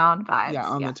the town vibes. Yeah,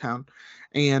 on the town.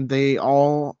 And they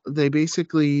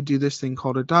basically do this thing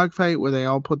called a dogfight where they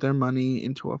all put their money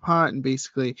into a pot, and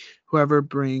basically whoever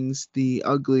brings the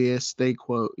ugliest, they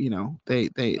quote,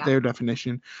 their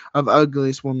definition of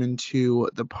ugliest woman to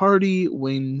the party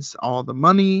wins all the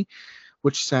money,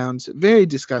 which sounds very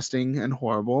disgusting and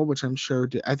horrible, which I'm sure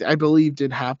I believe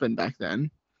did happen back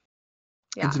then.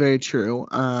 Yeah. It's very true.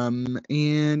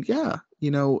 And yeah,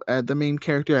 the main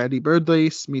character, Eddie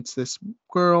Birdlace, meets this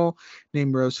girl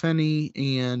named Rose Fenny,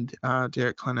 and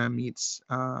Derek Klena meets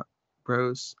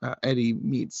Eddie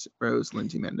meets Rose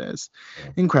Lindsay Mendez.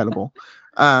 Incredible.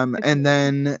 And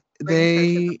then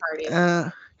they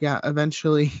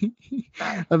eventually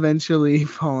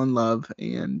fall in love,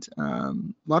 and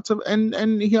lots of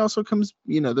and he also comes,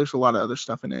 there's a lot of other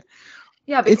stuff in it.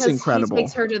 Yeah, because it's incredible. He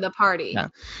takes her to the party. Yeah.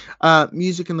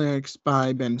 Music and lyrics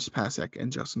by Ben Pasek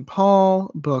and Justin Paul.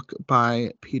 Book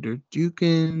by Peter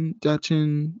Ducan,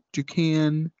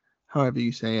 however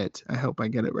you say it. I hope I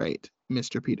get it right,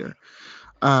 Mr. Peter.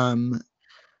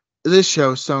 This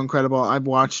show is so incredible. I've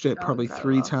watched it probably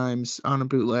 3 times on a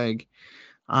bootleg.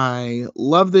 I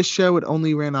love this show. It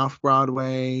only ran off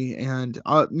Broadway and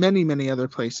many, many other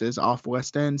places, off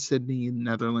West End, Sydney,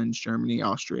 Netherlands, Germany,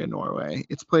 Austria, Norway.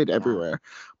 It's played everywhere,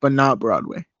 but not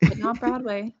Broadway.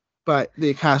 But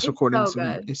the cast recording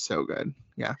is so good.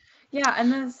 Yeah. Yeah,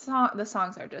 and the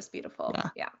songs are just beautiful.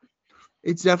 Yeah.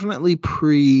 It's definitely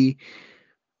pre,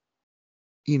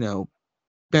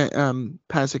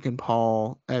 Pasek and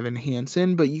Paul, Evan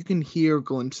Hansen, but you can hear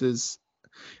glimpses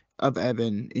of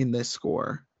Evan in this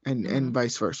score, and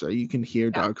vice versa. You can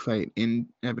hear Dogfight in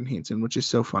Evan Hansen, which is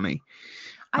so funny.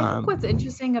 I think what's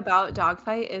interesting about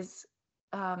Dogfight is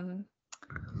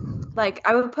like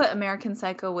I would put American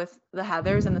Psycho with the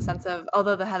Heathers in the sense of,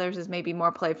 although the Heathers is maybe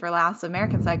more play for laughs,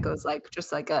 American Psycho is like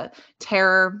just like a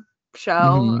terror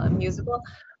show, a musical,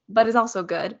 but it's also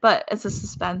good. But it's a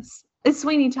suspense. It's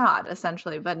Sweeney Todd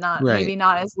essentially, but not Right. maybe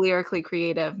not as lyrically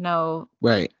creative. No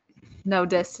Right.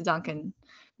 diss to Duncan.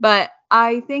 But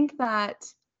I think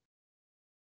that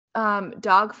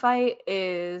Dogfight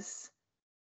is.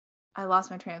 I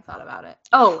lost my train of thought about it.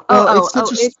 It's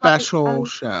such a it's special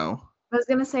show. I was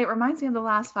gonna say it reminds me of the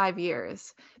last 5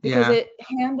 years because it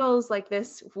handles like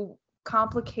this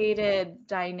complicated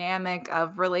dynamic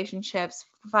of relationships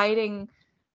fighting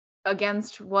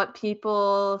against what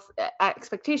people's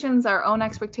expectations, our own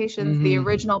expectations, the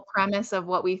original premise of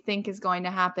what we think is going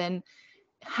to happen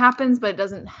happens, but it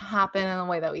doesn't happen in the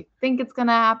way that we think it's going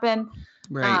to happen.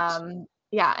 Right.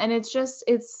 Yeah, and it's just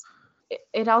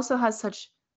it also has such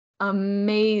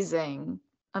amazing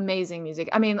music.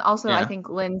 I mean, also I think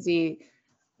Lindsay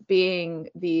being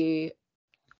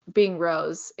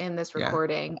Rose in this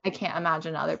recording, I can't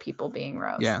imagine other people being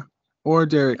Rose. Yeah. Or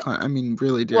Derek Kleinman. I mean,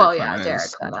 really, Derek Kleinman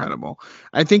is incredible.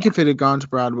 I think if it had gone to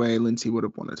Broadway, Lindsay would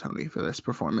have won a Tony for this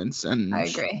performance, and I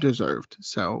agree. Deserved.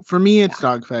 So for me, it's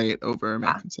Dogfight over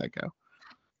American Psycho.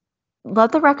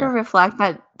 Let the record reflect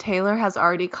that Taylor has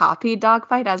already copied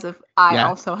Dogfight, as if I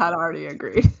also had already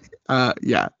agreed.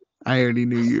 Yeah. I already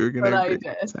knew you were gonna. But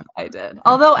agree, I did.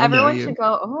 Although everyone should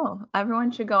go. Everyone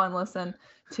should go and listen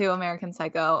to American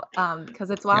Psycho,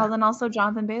 because it's wild, and also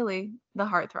Jonathan Bailey, the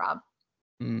heartthrob,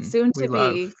 soon to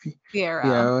be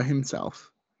Fiyero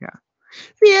himself. Yeah,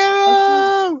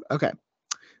 Fiyero. Okay,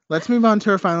 let's move on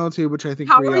to our final two, which I think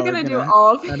how are we gonna do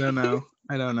all of these? I don't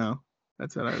know.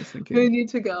 That's what I was thinking. We need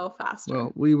to go faster.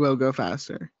 Well, we will go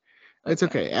faster. Okay. It's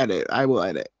okay. Edit. I will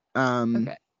edit.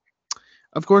 Okay.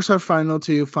 Of course, our final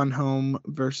two, Fun Home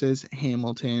versus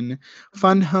Hamilton.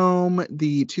 Fun Home,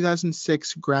 the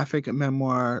 2006 graphic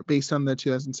memoir, based on the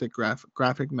 2006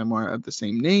 graphic memoir of the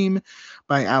same name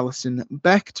by Alison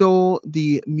Bechdel.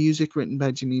 The music written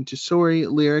by Jeanine Tesori,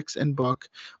 lyrics and book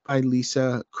by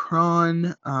Lisa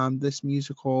Cron. This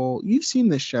musical, you've seen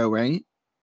this show, right?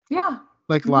 Yeah.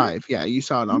 Like live. Yeah, you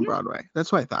saw it on Broadway.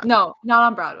 That's what I thought. No, not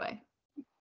on Broadway.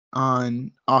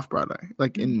 Off Broadway,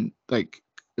 like in like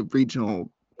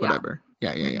regional whatever.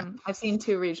 Yeah. I've seen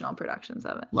 2 regional productions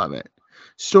of it. Love it.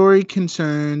 Story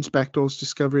concerns Bechdel's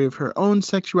discovery of her own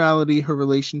sexuality, her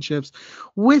relationships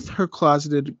with her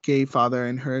closeted gay father,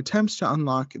 and her attempts to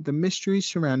unlock the mysteries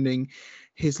surrounding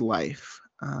his life.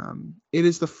 It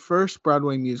is the first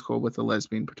Broadway musical with a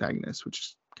lesbian protagonist, which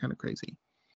is kind of crazy.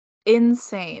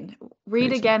 Insane.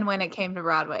 Read again when it came to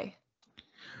Broadway.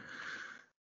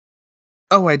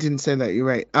 Oh, I didn't say that. You're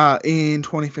right. In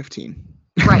 2015.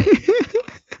 Right.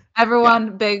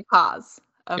 Everyone, big pause.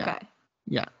 Okay.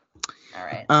 Yeah. All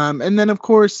right. And then of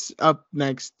course up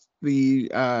next the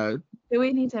do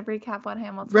we need to recap what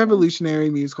Hamilton revolutionary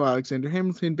musical Alexander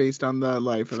Hamilton, based on the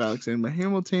life of Alexander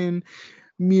Hamilton,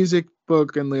 music,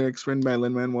 book, and lyrics written by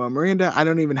Lin-Manuel Miranda. I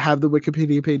don't even have the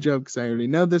Wikipedia page up because I already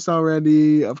know this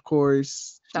already. Of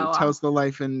course, it tells the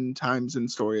life and times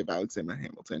and story of Alexander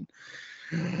Hamilton.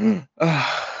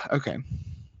 Okay.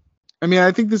 I mean,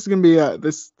 I think this is gonna be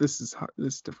this is hard.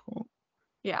 This is difficult.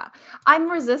 Yeah,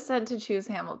 I'm resistant to choose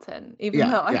Hamilton, even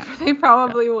though they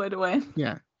probably would win.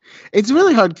 Yeah, it's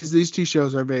really hard because these two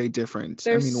shows are very different.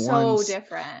 They're so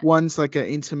different. One's like an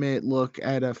intimate look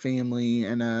at a family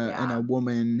and a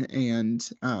woman and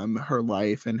her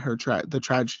life and her the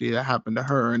tragedy that happened to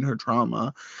her and her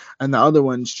trauma, and the other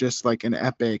one's just like an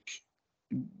epic,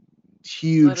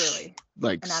 huge,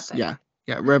 like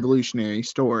revolutionary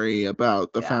story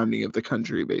about the founding of the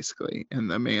country, basically,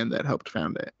 and the man that helped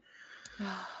found it.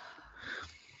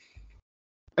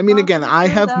 I mean, again, I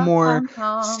have more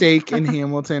stake in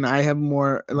Hamilton. I have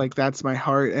more, like, that's my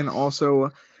heart. And also,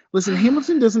 listen,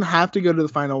 Hamilton doesn't have to go to the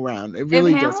final round. It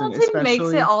really doesn't. If Hamilton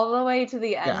makes it all the way to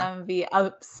the end, I'm gonna be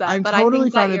upset. I'm totally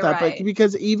fine with that, but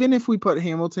because even if we put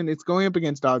Hamilton, it's going up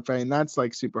against Dogfight, and that's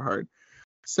like super hard.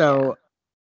 So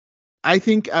I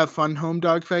think a Fun Home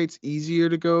Dogfight's easier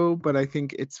to go, but I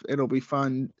think it'll be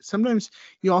fun. Sometimes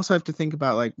you also have to think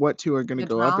about like what two are going to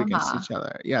go up against each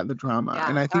other. Yeah, the drama. Yeah.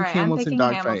 And I think Hamilton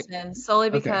Dogfight. Hamilton solely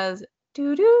because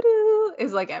doo doo doo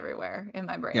is like everywhere in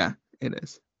my brain. Yeah, it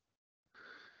is.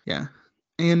 Yeah.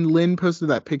 And Lynn posted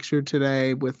that picture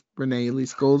today with Renee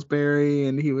Elise Goldsberry,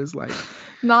 and he was like,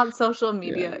 not social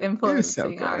media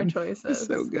influencing our choices. It's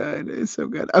so good. It's so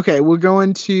good. Okay, we're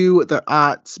going to the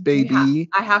aughts, baby.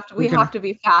 We have to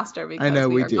be faster because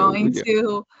we are going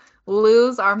to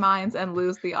lose our minds and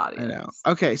lose the audience. I know.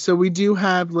 Okay, so we do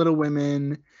have Little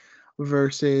Women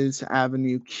versus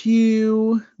Avenue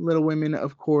Q. Little Women,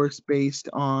 of course, based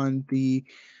on the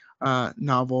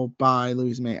novel by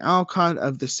Louisa May Alcott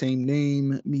of the same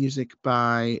name, music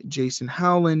by Jason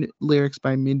Howland, lyrics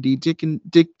by Mindy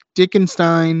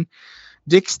Dickstein,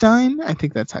 I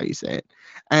think that's how you say it,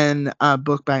 and a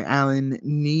book by Alan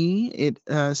Nee. It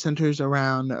centers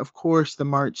around, of course, the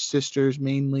March sisters,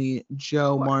 mainly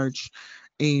Jo March,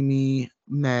 Amy,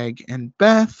 Meg, and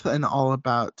Beth, and all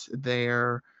about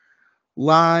their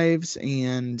lives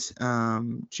and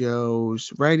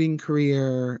Jo's writing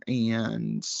career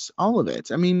and all of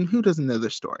it. I mean, who doesn't know their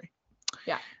story?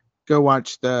 Yeah. Go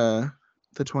watch the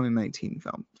 2019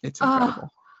 film. It's incredible.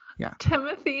 Yeah.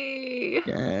 Timothy.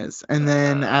 Yes. And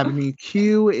then Avenue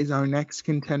Q is our next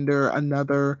contender,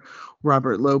 another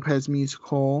Robert Lopez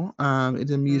musical.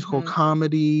 It's a musical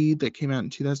comedy that came out in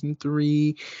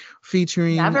 2003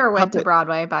 featuring never went to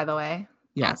Broadway, by the way.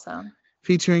 Yeah. Also.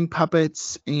 Featuring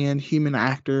puppets and human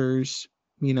actors.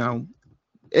 You know,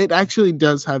 it actually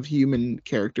does have human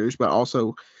characters, but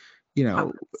also, you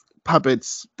know,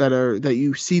 puppets that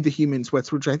you see the human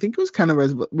sweats, which I think was kind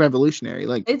of revolutionary.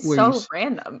 Like, it's so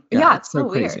random. Yeah, it's so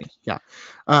crazy. Weird.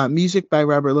 Yeah. Music by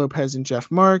Robert Lopez and Jeff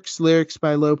Marks, lyrics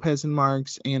by Lopez and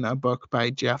Marks, and a book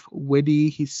by Jeff Whitty.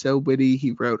 He's so witty.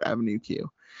 He wrote Avenue Q.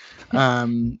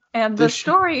 And the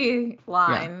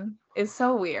storyline is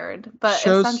so weird, but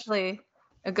essentially,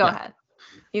 go ahead.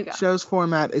 You go. Show's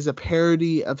format is a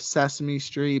parody of Sesame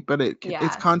Street, but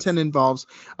its content involves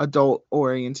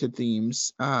adult-oriented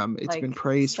themes. It's like been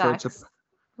praised for its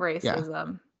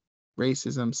racism,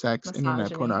 sex, misogyny.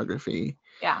 Internet pornography,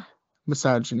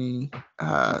 misogyny,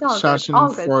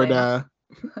 Shawshank, Florida.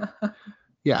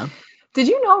 Yeah. Did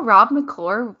you know Rob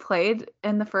McClure played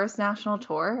in the first national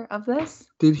tour of this?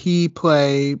 Did he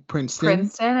play Princeton?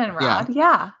 Princeton and Rod,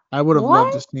 yeah. I would have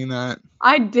loved to see that.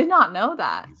 I did not know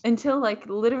that until like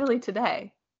literally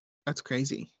today. That's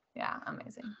crazy. Yeah,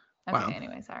 amazing. Okay, wow.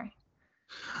 Anyway, sorry.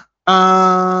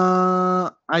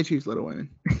 I choose Little Women.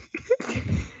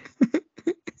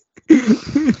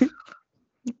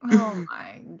 Oh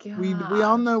my god. We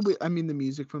all know. I mean, the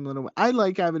music from Little Women. I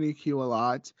like Avenue Q a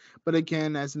lot, but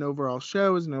again, as an overall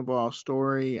show, as an overall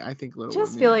story, I think Little Women. I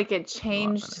just feel like it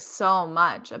changed so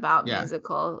much about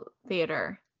musical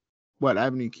theater. What,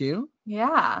 Avenue Q?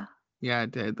 Yeah. Yeah,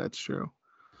 it did. That's true.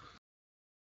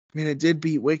 I mean, it did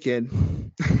beat Wicked,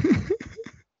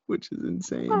 which is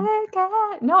insane.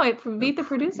 No, it beat the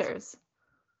producers.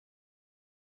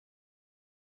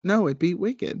 No, it beat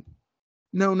Wicked.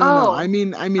 No. I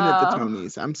mean at the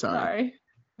Tonys. I'm sorry.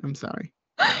 I'm sorry.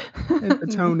 At the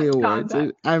Tony Awards,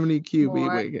 Avenue Q beat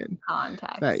Wicked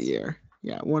that year.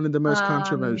 Yeah, one of the most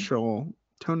controversial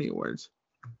Tony Awards.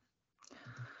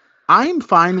 I'm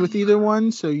fine with either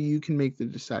one, so you can make the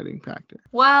deciding factor.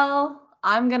 Well,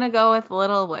 I'm gonna go with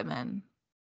Little Women.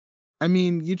 I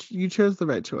mean, you chose the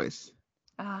right choice.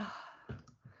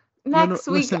 Next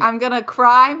week, I'm gonna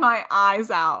cry my eyes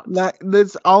out.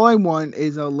 That's all I want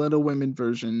is a Little Women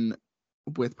version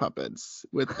with puppets,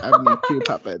 with Avenue Q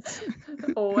puppets.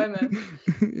 Women.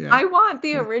 Yeah. I want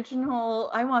the original.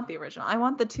 I want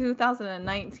the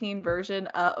 2019 version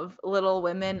of Little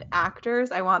Women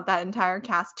actors. I want that entire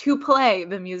cast to play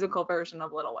the musical version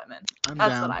of Little Women.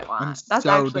 That's what I want. That's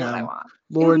actually what I want.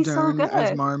 Laura Dern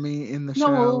as Marmee in the show.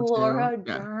 No, Laura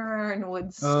Dern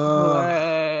would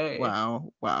slay.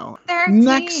 Wow. 13.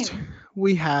 Next,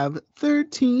 we have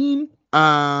 13.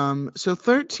 So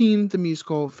 13, the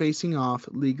musical, facing off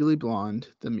Legally Blonde,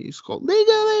 the musical.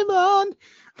 Legally Blonde.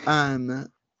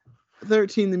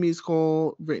 13, the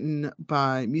musical, written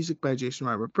by music by Jason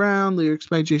Robert Brown, lyrics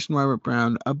by Jason Robert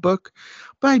Brown, a book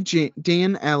by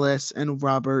Dan Ellis and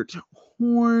Robert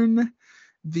Horn.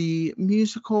 The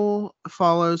musical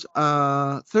follows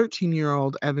a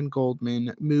 13-year-old Evan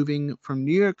Goldman moving from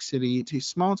New York City to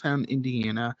small-town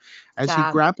Indiana as he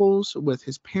grapples with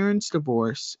his parents'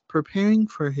 divorce, preparing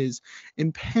for his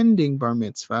impending bar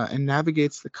mitzvah, and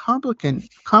navigates the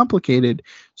complicated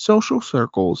social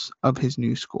circles of his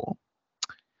new school.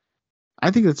 I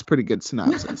think that's a pretty good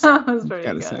synopsis. That was pretty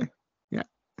good. Say. Yeah.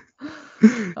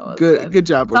 Good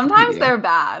job. Sometimes they're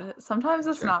bad. Sometimes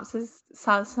the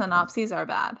synopses are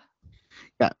bad.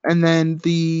 Yeah, and then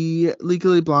the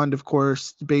Legally Blonde, of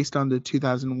course, based on the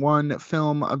 2001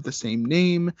 film of the same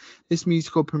name. This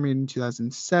musical premiered in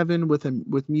 2007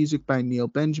 with music by Neil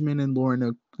Benjamin and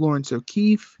Lawrence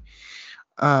O'Keefe,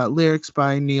 lyrics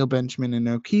by Neil Benjamin and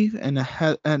O'Keefe, and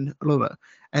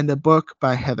a book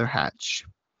by Heather Hatch.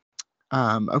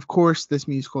 Of course, this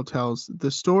musical tells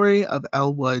the story of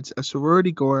Elle Woods, a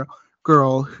sorority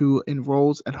girl who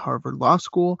enrolls at Harvard Law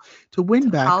School to win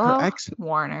back her ex.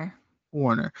 Warner.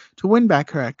 Warner. To win back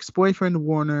her ex-boyfriend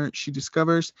Warner, she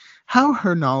discovers how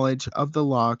her knowledge of the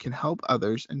law can help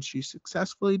others, and she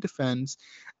successfully defends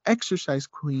Exercise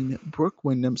Queen Brooke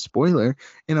Wyndham, spoiler,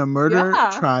 in a murder Yeah.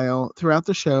 trial. Throughout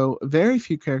the show, very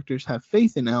few characters have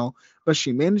faith in Elle, but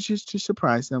she manages to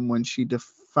surprise them when she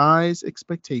defies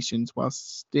expectations while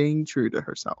staying true to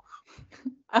herself.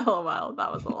 LOL,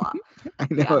 that was a lot. I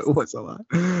know Yes. it was a lot.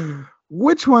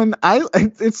 Which one?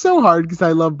 It's so hard because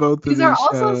I love both of These these are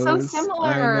also so shows.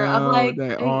 similar I of know, like they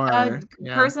a are.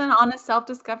 Yeah. person on a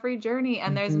self-discovery journey,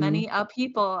 and there's Mhm. many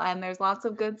people, and there's lots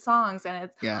of good songs, and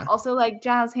it's Yeah. also like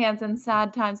jazz hands and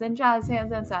sad times and jazz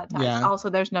hands and sad times. Yeah. Also,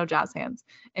 there's no jazz hands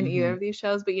in either Mhm. of these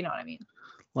shows, but you know what I mean.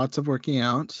 Lots of working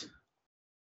out.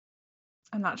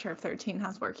 I'm not sure if 13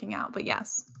 has working out, but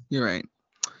yes, You're right.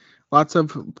 Lots of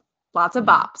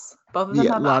bops. Both of them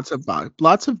have bops.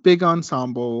 lots of big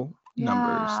ensemble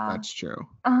numbers. Yeah. That's true.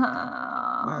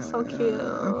 Oh, so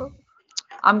cute.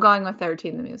 I'm going with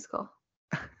 13 the musical.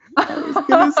 I was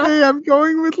gonna say I'm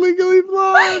going with Legally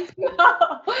Blonde.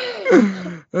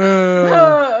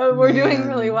 No. We're doing man.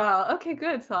 really well. Okay,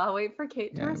 good. So I'll wait for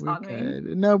Kate to Yeah, we respond to me.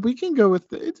 could. No, we can go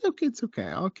with it's okay. It's okay.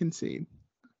 I'll concede.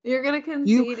 You're gonna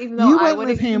concede, even though You I went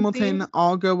wouldn't with Hamilton. concede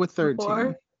I'll go with 13.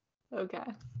 before. Okay.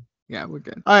 Yeah, we're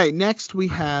good. All right, next we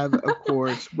have, of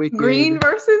course, Wicked. Green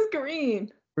versus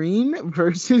green. Green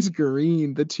versus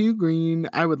green. The two green.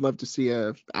 I would love to see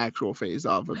a actual phase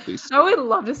off of these. I would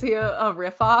love to see a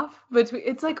riff off between.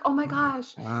 It's like, oh my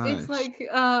gosh, it's like Pitch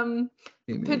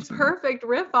Amazing. Perfect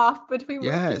riff off between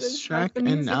Yes, Wicked Shrek and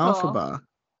and musical. Alphaba.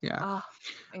 Yeah. Oh, Of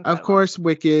incredible. course,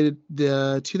 Wicked,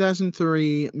 the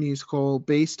 2003 musical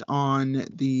based on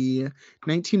the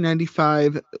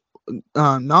 1995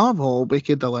 novel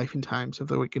Wicked, The Life and Times of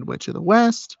the Wicked Witch of the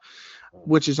West,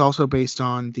 which is also based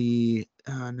on the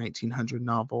 1900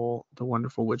 novel The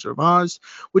Wonderful Wizard of Oz,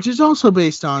 which is also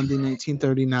based on the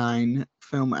 1939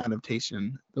 film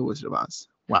adaptation The Wizard of Oz.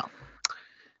 Wow.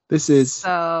 This is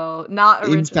So not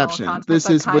original Inception. content, This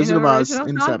but is kind Wizard of Oz original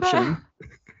Inception. content.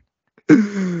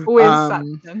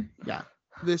 Wizception. Yeah.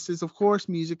 This is, of course,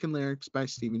 music and lyrics by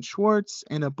Stephen Schwartz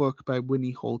and a book by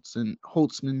Whitney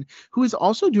Holtzman, who is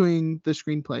also doing the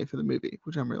screenplay for the movie,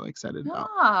 which I'm really excited about.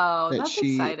 Oh, That that's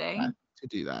she exciting. had to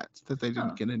do that they didn't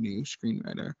Huh. get a new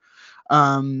screenwriter.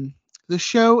 The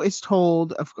show is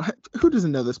told of who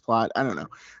doesn't know this plot? I don't know.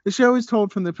 The show is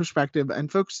told from the perspective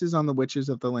and focuses on the witches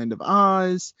of the land of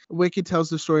Oz. Wicked tells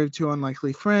the story of two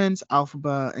unlikely friends,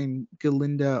 Alphaba and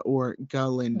Galinda,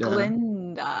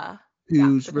 Glinda.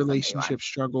 whose because of relationship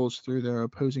struggles through their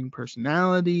opposing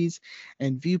personalities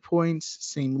and viewpoints,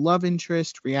 same love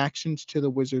interest, reactions to the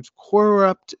wizard's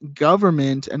corrupt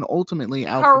government, and ultimately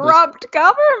Alphaba's Corrupt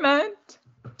government.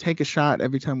 take a shot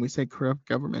every time we say corrupt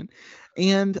government,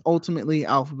 and ultimately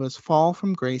Alphaba's fall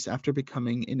from grace after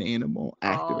becoming an animal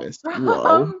activist.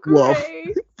 Whoa.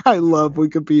 Great. I love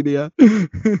Wikipedia.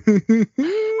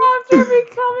 After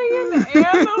becoming an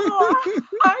animal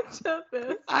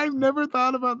activist. I've never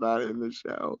thought about that in the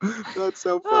show. That's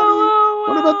so funny. Oh,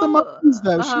 What about the well, monkeys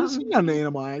though? She's not an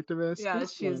animal activist. Yeah,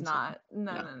 Let's she's go. not.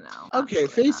 No. Okay, absolutely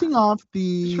facing not. off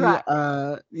the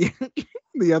Shrek.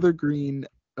 the other green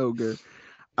ogre.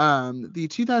 The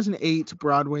 2008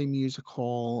 Broadway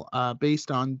musical based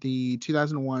on the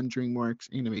 2001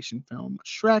 DreamWorks animation film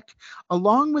Shrek,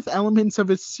 along with elements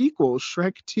of its sequel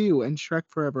Shrek 2 and Shrek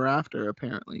Forever After,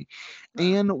 apparently.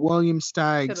 And William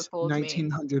Steig's fooled me.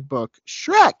 1900 book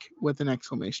Shrek with an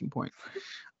exclamation point.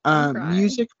 I'm crying.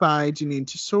 Music by Janine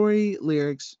Tesori,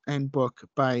 lyrics and book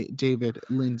by David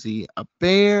Lindsay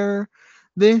Abair.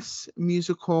 This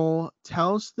musical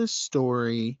tells the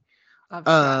story Of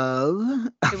Shrek.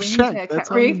 of Do we Shrek. need to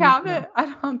That's all we recap need to know. it?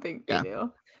 I don't think we Yeah,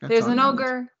 do. That's There's all an we need.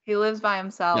 ogre. He lives by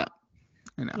himself. Yeah,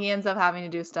 I know. He ends up having to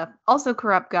do stuff. Also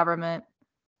corrupt government.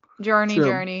 Journey,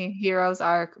 True. hero's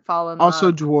arc, fall in Also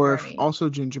love. dwarf, journey. also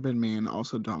gingerbread man,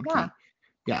 also donkey. Yeah.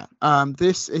 Yeah.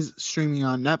 This is streaming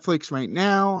on Netflix right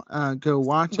now. Go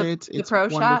watch it. It's Pro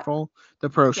Shot? wonderful. The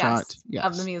Pro Shot. Yes, Yes.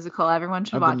 of the musical. Everyone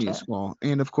should Of watch the it. musical.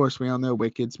 And of course, we all know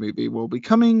Wicked's movie will be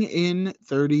coming in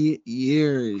 30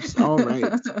 years. All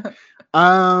right.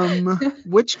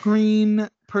 Which green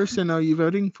person are you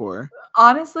voting for?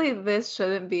 Honestly, this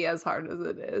shouldn't be as hard as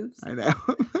it is. I know.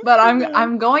 But I know.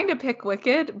 I'm going to pick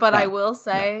Wicked, but I Yeah, will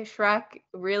say Shrek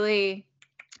really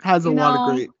has a lot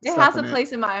of great it stuff has a in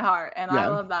place in my heart, and I Yeah.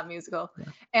 love that musical. Yeah.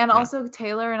 And Yeah. also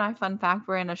Taylor and I, fun fact,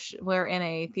 we're in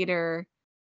a theater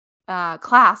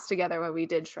class together where we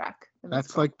did Shrek. the That's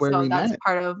musical. like where so we that's met.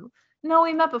 part of. No,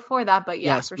 we met before that, but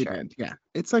yeah, Yes, for we sure. did. Yeah.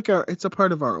 It's like it's a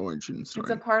part of our origin story.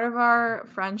 It's a part of our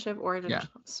friendship Yeah.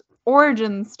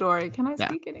 origin story. Can I Yeah.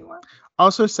 speak anymore?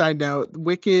 Also, side note,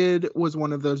 Wicked was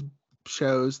one of those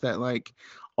shows that like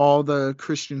all the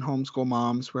Christian homeschool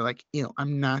moms were like,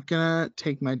 I'm not gonna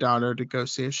take my daughter to go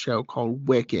see a show called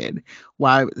Wicked.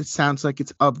 Why? It sounds like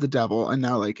it's of the devil, and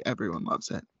now like everyone loves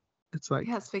it. It's like,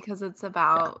 Yes, because it's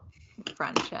about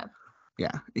friendship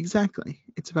yeah, exactly.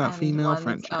 It's about and female one's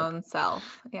friendship. own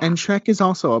self. Yeah. And Shrek is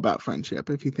also about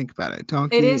friendship, if you think about it.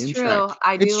 Donkey It is and true. Shrek.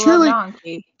 I do It's love truly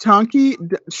Donkey.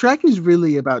 Shrek is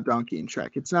really about Donkey and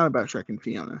Shrek. It's not about Shrek and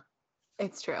Fiona.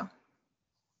 It's true.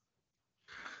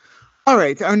 All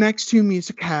right, our next two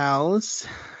musicals,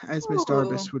 as Miss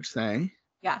Darbus Ooh. would say,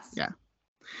 Yes. Yeah.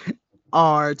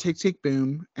 are Tick Tick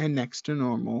Boom and Next to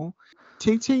Normal.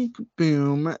 Tick Tick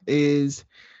Boom is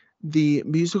the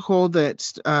musical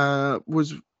that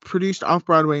was produced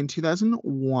off-Broadway in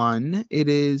 2001. It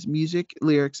is music,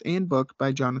 lyrics, and book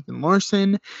by Jonathan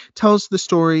Larson. Tells the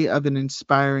story of an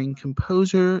inspiring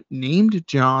composer named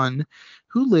John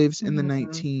who lives in the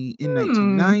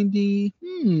 1990.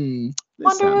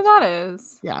 Wonder who that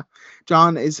is. Yeah.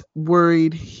 John is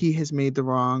worried he has made the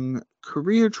wrong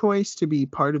career choice to be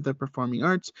part of the performing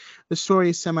arts. The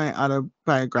story is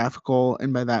semi-autobiographical,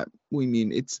 and by that we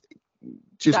mean it's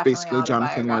just Definitely basically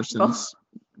Jonathan autobiographical. Larson's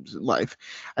life,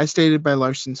 as stated by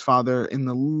Larson's father in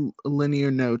the linear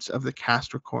notes of the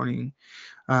cast recording.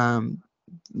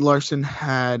 Larson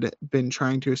had been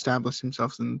trying to establish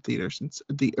himself in the theater since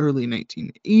the early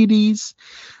 1980s.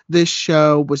 This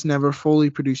show was never fully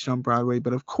produced on Broadway,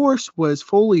 but of course was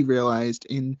fully realized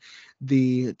in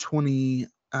the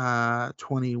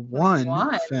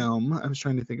 2021 film. I was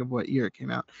trying to think of what year it came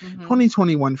out.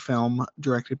 2021 film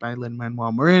directed by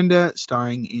Lin-Manuel Miranda,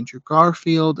 starring Andrew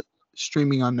Garfield,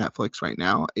 streaming on Netflix right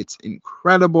now. It's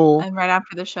incredible. And right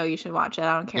after the show, you should watch it.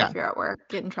 I don't care if you're at work.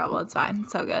 Get in trouble. It's fine.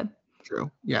 It's so good.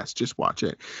 True. Yes, just watch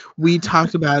it. We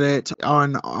talked about it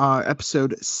on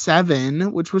episode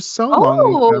 7, which was so long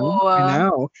ago. I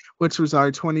know. Which was our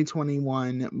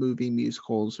 2021 movie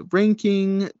musicals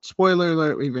ranking. Spoiler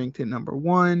alert, we ranked it number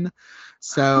 1.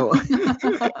 So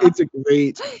it's a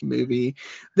great movie.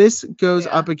 This goes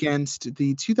up against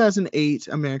the 2008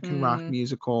 American rock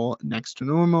musical Next to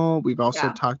Normal. We've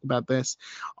also talked about this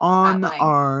on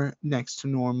our Next to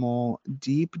Normal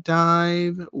deep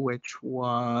dive, which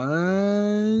was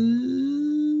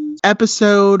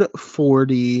episode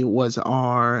 40 was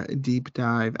our deep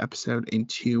dive episode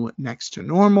into Next to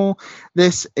Normal.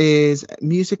 This is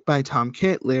music by Tom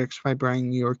Kitt, lyrics by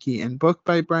Brian Yorkie, and book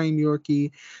by Brian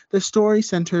Yorkie. The story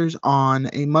centers on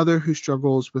a mother who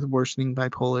struggles with worsening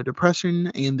bipolar depression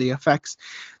and the effects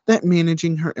that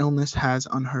managing her illness has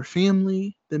on her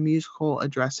family. The musical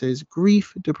addresses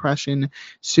grief, depression,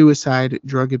 suicide,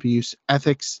 drug abuse,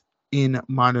 ethics in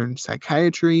modern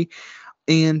psychiatry,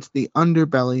 and the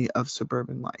underbelly of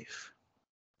suburban life.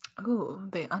 Ooh,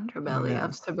 the underbelly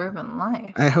of suburban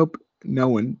life. I hope no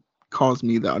one calls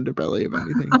me the underbelly of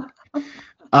anything.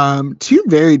 Two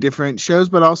very different shows,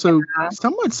 but also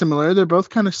somewhat similar. They're both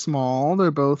kind of small.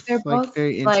 They're both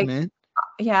very intimate.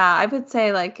 I would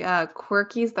say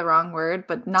quirky is the wrong word,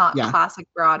 but not classic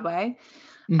Broadway.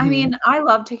 I mean, I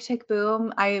love Tick Tick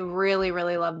Boom. I really,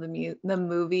 really love the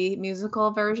movie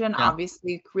musical version.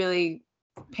 Obviously, really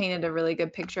painted a really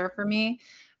good picture for me.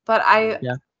 But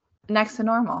Next to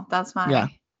Normal. That's my.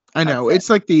 I know. It's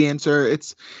like the answer.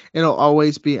 It'll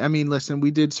always be. I mean, listen,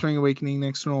 we did Spring Awakening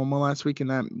Next to Normal last week, and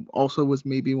that also was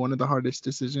maybe one of the hardest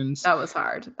decisions. That was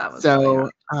hard. That was really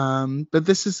hard. But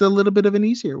this is a little bit of an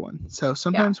easier one. So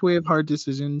sometimes we have hard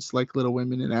decisions like Little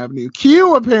Women and Avenue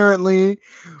Q, apparently,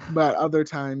 but other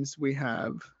times we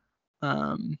have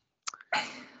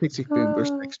Tick Tick Boom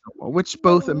versus Next to Normal, which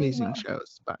both amazing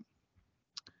shows. But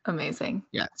amazing.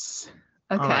 Yes.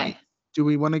 Okay. Right. Do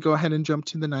we want to go ahead and jump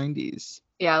to the 90s?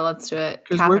 Yeah, let's do it.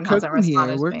 Because we're cooking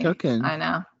here. We're cooking. I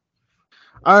know.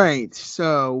 All right.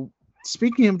 So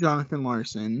speaking of Jonathan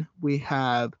Larson, we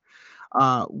have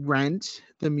Rent,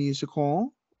 the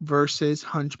musical, versus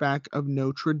Hunchback of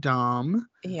Notre Dame.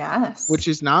 Yes. Which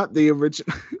is not the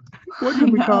original. What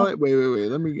did we call it? Wait.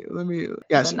 Let me.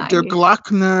 Yes, Der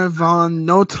Glockner von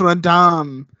Notre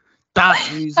Dame.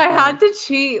 That musical. I had to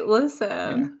cheat.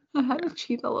 Listen. I had to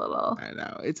cheat a little. I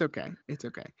know. It's okay.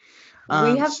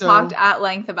 We have talked at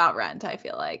length about Rent, I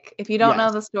feel like. If you don't know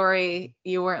the story,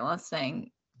 you weren't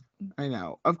listening. I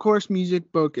know. Of course, music,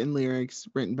 book, and lyrics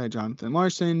written by Jonathan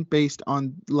Larson, based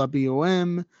on La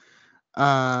Bohème.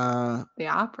 The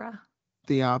opera.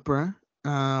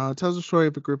 Tells the story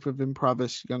of a group of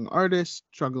improvised young artists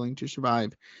struggling to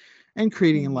survive and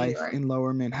creating a life in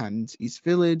Lower Manhattan's East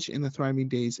Village in the thriving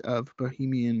days of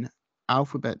Bohemian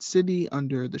Alphabet City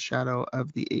under the shadow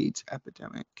of the AIDS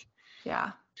epidemic.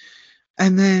 Yeah.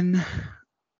 And then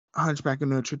Hunchback of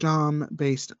Notre Dame,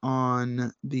 based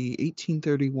on the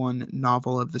 1831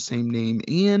 novel of the same name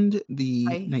and the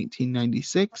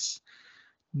 1996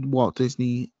 Walt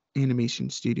Disney Animation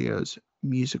Studios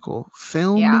musical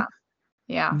film.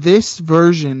 Yeah. This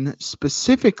version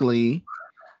specifically,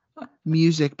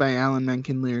 music by Alan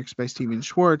Menken, lyrics by Stephen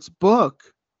Schwartz, book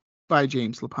by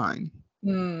James Lapine.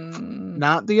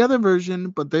 Not the other version,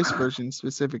 but this version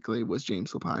specifically was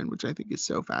James Lapine, which I think is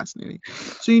so fascinating.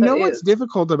 So what's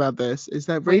difficult about this is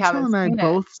that Rachel and I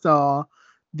both saw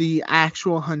the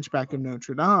actual Hunchback of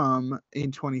Notre Dame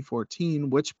in 2014,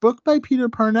 which book by Peter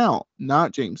Parnell,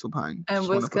 not James Lapine. And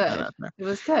was good. It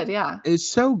was good, yeah. It's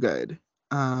so good.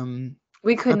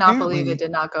 We could not believe it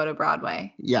did not go to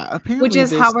Broadway. Yeah, apparently. Which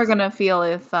is how we're gonna feel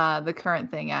if the current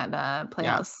thing at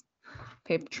Playhouse.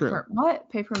 Paper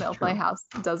Mill Playhouse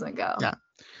doesn't go. Yeah.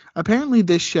 Apparently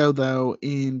this show, though,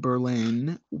 in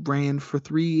Berlin ran for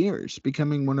 3 years,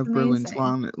 becoming one of Berlin's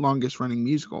longest running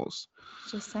musicals.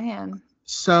 Just saying.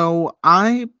 So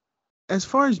as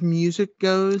far as music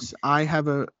goes, I have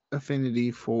a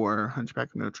affinity for Hunchback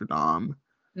of Notre Dame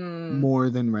more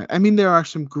than Rent. I mean, there are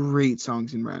some great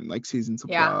songs in Rent, like Seasons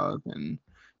of Love and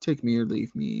Take Me or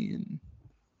Leave Me. And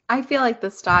I feel like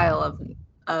the style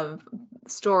of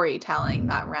storytelling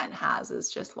that Rent has is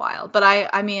just wild. But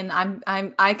I mean,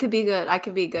 I could be good. I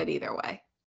could be good either way.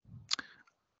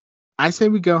 I say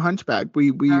we go Hunchback.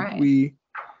 We do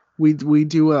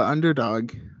a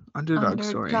underdog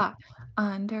story.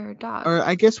 Underdog. Or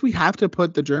I guess we have to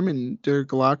put the German Der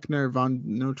Glockner von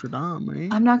Notre Dame, right?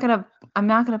 I'm not gonna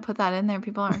put that in there.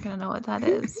 People aren't gonna know what that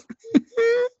is.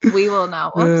 We will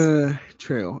know.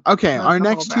 True. Okay, our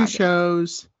next two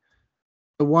shows.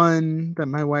 The one that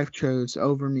my wife chose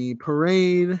over me,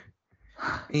 Parade,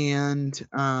 and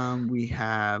we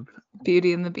have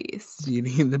Beauty and the Beast.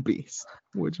 Beauty and the Beast,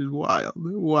 which is wild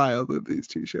that these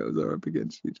two shows are up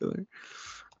against each other.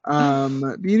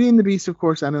 Beauty and the Beast, of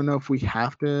course, I don't know if we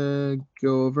have to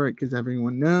go over it because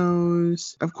everyone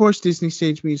knows. Of course, Disney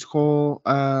stage musical,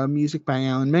 music by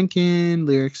Alan Menken,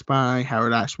 lyrics by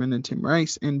Howard Ashman and Tim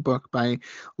Rice, and book by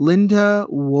Linda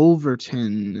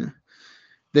Wolverton.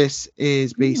 This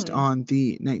is based on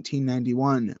the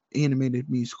 1991 animated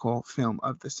musical film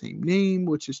of the same name,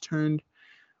 which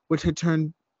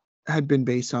had been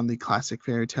based on the classic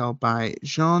fairy tale by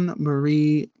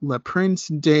Jean-Marie Le Prince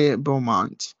de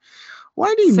Beaumont.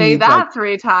 Why do you say that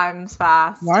 3 times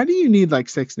fast? Why do you need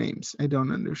 6 names? I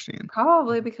don't understand.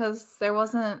 Probably because that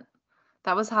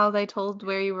was how they told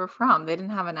where you were from. They didn't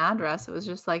have an address. It was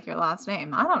just your last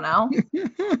name. I don't know.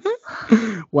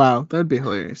 Wow, that'd be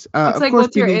hilarious. It's like,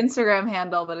 what's your Instagram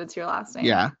handle, but it's your last name.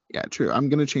 Yeah, true. I'm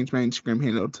going to change my Instagram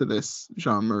handle to this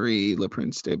Jean-Marie Le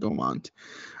Prince de Beaumont.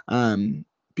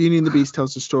 Beauty and the Beast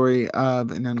tells the story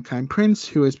of an unkind prince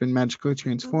who has been magically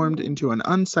transformed into an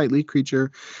unsightly creature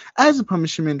as a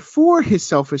punishment for his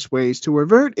selfish ways. To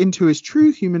revert into his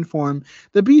true human form,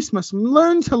 the beast must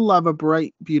learn to love a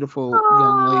bright, beautiful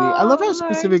young lady. I love how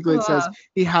specifically it says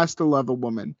he has to love a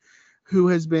woman who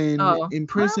has been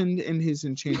imprisoned in his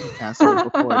enchanted castle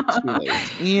before it's too late.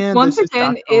 And once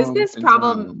again, is this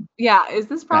problem? Yeah, is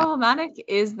this problematic? Yeah.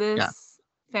 Is this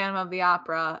Phantom of the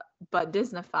Opera, but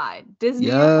Disneyfied?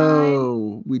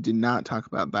 Yo, we did not talk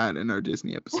about that in our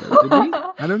Disney episode, did we?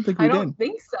 I don't think we did. I don't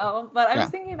think so, but I was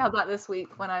thinking about that this week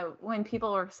when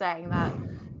people were saying that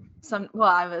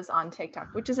I was on TikTok,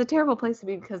 which is a terrible place to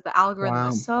be because the algorithm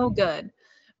is so good.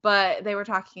 But they were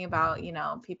talking about,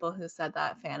 people who said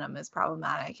that Phantom is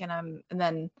problematic, and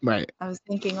then I was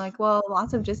thinking well,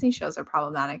 lots of Disney shows are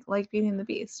problematic, like Beauty and the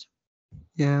Beast.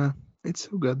 Yeah, it's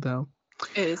so good though.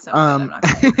 It is so good. I'm not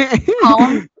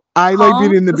gonna I like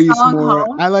Beauty and the Beast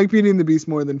more. I like Beauty and the Beast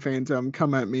more than Phantom.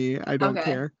 Come at me. I don't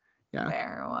care. Yeah.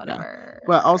 Fair, whatever. Yeah.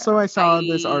 But also I saw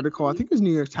this article, I think it was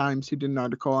New York Times who did an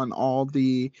article on all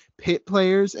the pit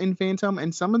players in Phantom,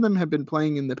 and some of them have been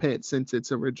playing in the pit since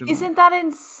its original. Isn't that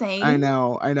insane? I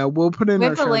know. We'll put in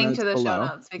our show notes. We have to link to the show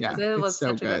notes because it was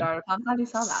such a good article. I'm glad you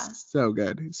saw that. So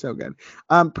good.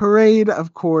 Parade,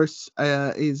 of course,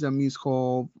 is a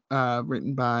musical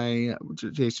written by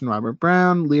Jason Robert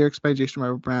Brown, lyrics by Jason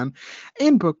Robert Brown,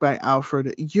 and book by Alfred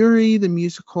Urey. The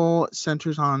musical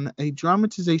centers on a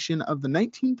dramatization of the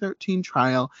 1913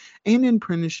 trial and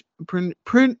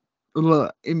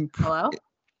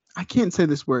I can't say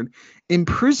this word.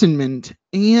 Imprisonment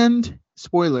and,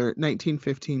 spoiler,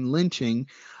 1915 lynching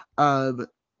of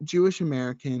Jewish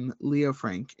American Leo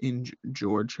Frank in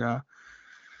Georgia.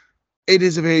 It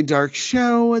is a very dark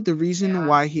show. The reason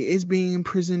why he is being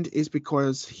imprisoned is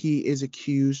because he is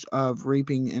accused of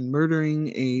raping and murdering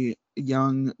a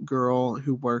young girl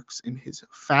who works in his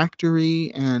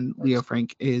factory, and Leo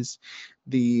Frank is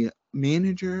the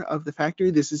manager of the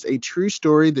factory. This is a true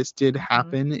story. This did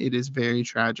happen. It is very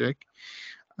tragic.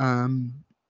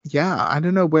 Yeah, I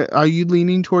don't know. What are you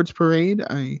leaning towards Parade?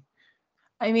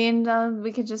 I mean,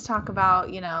 we could just talk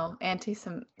about,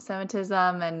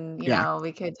 anti-Semitism and, Yeah.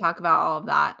 we could talk about all of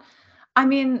that. I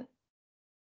mean,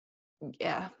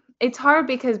 yeah, it's hard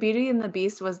because Beauty and the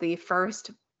Beast was the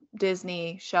first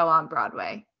Disney show on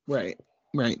Broadway. Right.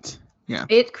 Yeah.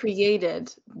 It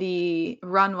created the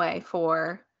runway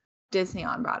for Disney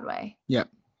on Broadway. Yep.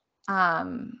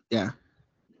 Yeah.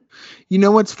 You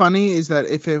know what's funny is that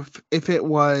if it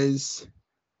was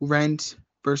Rent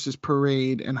versus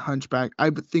Parade and Hunchback, I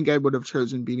think I would have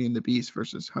chosen Beauty and the Beast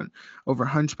versus over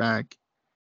Hunchback.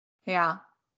 Yeah.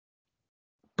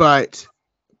 But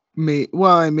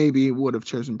I maybe would have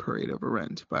chosen Parade over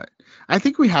Rent, but I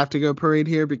think we have to go Parade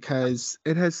here because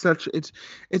it has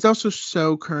it's also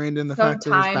so current in the fact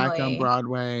that it's back on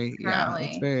Broadway. Currently. Yeah,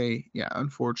 it's very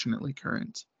unfortunately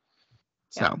current.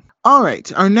 So, all right,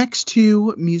 our next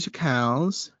two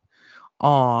musicals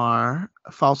are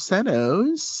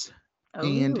Falsettos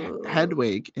and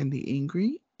Hedwig and the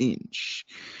Angry Inch.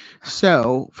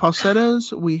 So,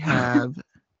 Falsettos, we have,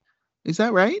 is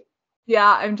that right?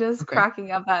 Yeah, I'm just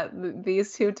cracking up at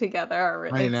these two together.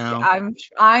 I know.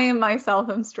 I myself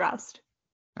am stressed.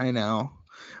 I know.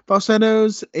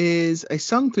 Falsettos is a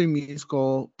sung-through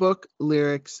musical, book,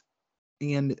 lyrics,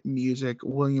 and music,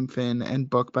 William Finn, and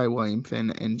book by William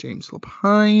Finn and James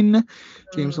Lapine.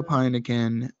 James Lapine,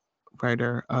 again,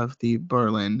 writer of the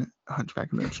Berlin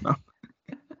Hunchback of Notre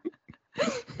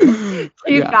Dame.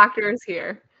 Key factors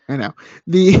here. I know.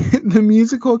 The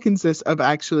musical consists of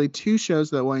actually two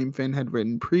shows that William Finn had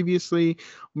written previously,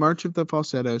 March of the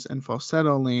Falsettos and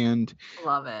Falsetto Land.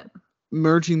 Love it.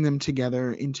 Merging them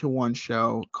together into one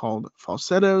show called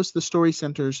Falsettos. The story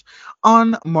centers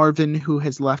on Marvin, who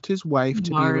has left his wife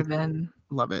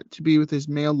to be with his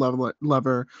male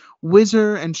lover,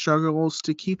 Whizzer, and struggles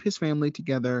to keep his family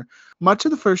together. Much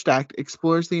of the first act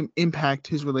explores the impact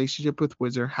his relationship with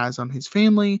Whizzer has on his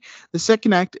family. The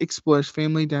second act explores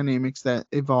family dynamics that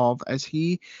evolve as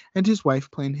he and his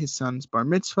wife plan his son's bar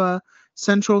mitzvah.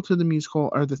 Central to the musical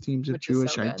are the themes of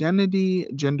Jewish identity,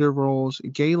 gender roles,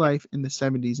 gay life in the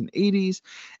 70s and 80s,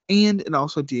 and it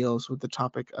also deals with the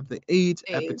topic of the AIDS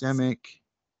epidemic.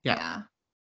 Yeah.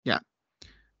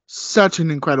 Such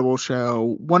an incredible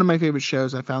show. One of my favorite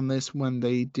shows. I found this when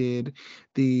they did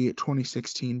the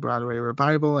 2016 Broadway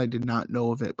revival. I did not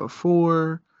know of it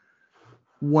before.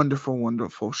 Wonderful,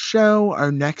 wonderful show.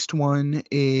 Our next one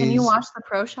is... Can you watch the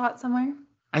pro shot somewhere?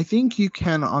 I think you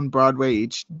can on Broadway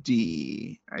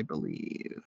HD, I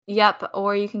believe. Yep,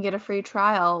 or you can get a free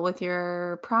trial with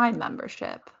your Prime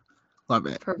membership. Love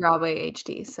it. For Broadway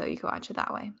HD, so you can watch it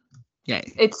that way. Yay.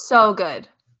 It's so good.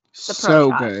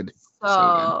 So good.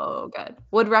 So good.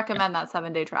 Would recommend that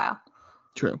 7-day trial.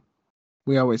 True.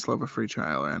 We always love a free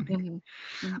trial around here.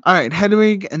 Mm-hmm. All right.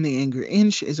 Hedwig and the Angry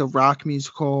Inch is a rock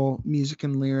musical, music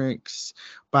and lyrics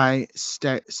by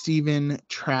Stephen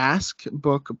Trask,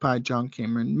 book by John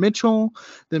Cameron Mitchell.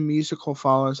 The musical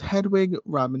follows Hedwig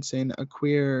Robinson, a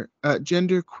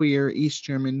genderqueer East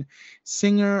German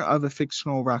singer of a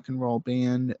fictional rock and roll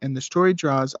band, and the story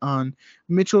draws on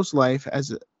Mitchell's life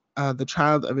as the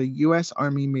child of a U.S.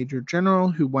 Army Major General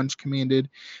who once commanded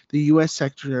the U.S.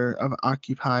 sector of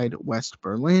occupied West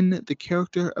Berlin. The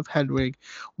character of Hedwig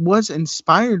was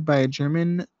inspired by a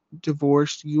German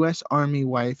divorced U.S. Army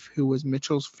wife who was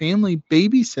Mitchell's family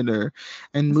babysitter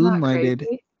and moonlighted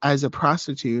as a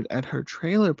prostitute at her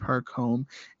trailer park home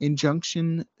in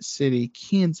Junction City,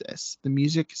 Kansas. The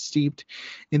music steeped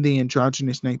in the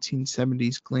androgynous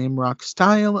 1970s glam rock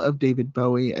style of David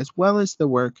Bowie, as well as the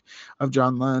work of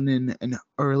John Lennon and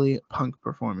early punk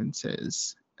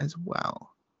performances as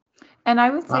well. And I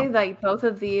would say like both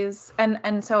of these,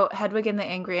 and so Hedwig and the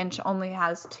Angry Inch only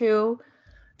has 2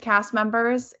 cast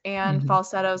members, and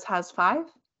Falsettos has 5?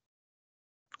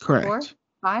 Correct. 4?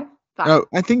 5? 5. Oh,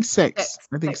 I think 6.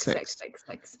 I think 6.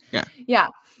 Yeah.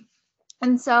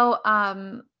 And so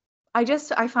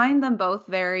I find them both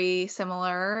very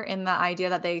similar in the idea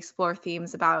that they explore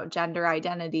themes about gender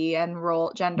identity and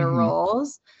gender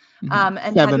roles. And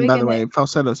 7, Hedwig by the way.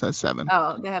 Falsettos has 7.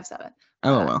 Oh, they have 7.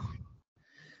 LOL.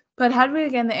 But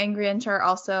Hedwig and the Angry Inch are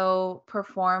also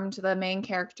performed. The main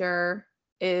character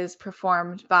is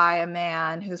performed by a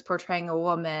man who's portraying a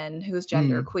woman who's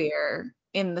genderqueer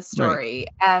in the story,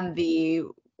 and the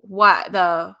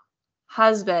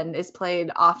husband is played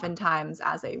oftentimes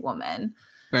as a woman.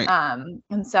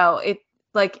 And so it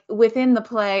like within the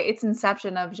play, it's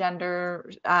inception of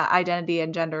gender identity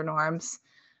and gender norms.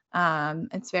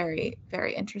 It's very,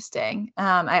 very interesting.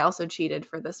 I also cheated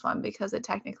for this one because it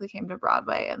technically came to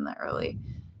Broadway in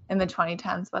the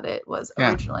 2010s, but it was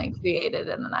Yeah. originally created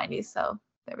in the 90s. So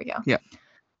there we go. Yeah.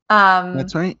 Um,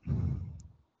 That's right.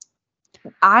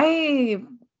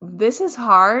 this is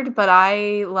hard, but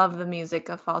I love the music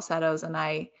of falsettos and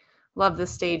I love the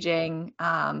staging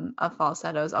of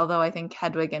falsettos, although I think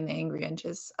Hedwig and the Angry Inch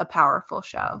is a powerful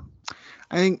show.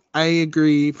 I think I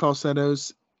agree.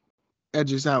 Falsettos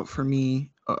edges out for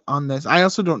me on this. I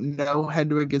also don't know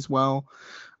Hedwig as well,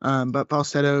 but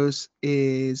Falsettos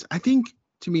is, I think,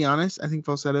 to be honest, I think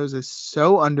Falsettos is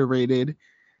so underrated,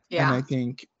 Yeah. and I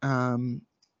think,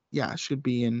 should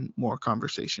be in more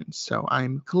conversations. So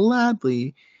I'm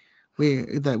gladly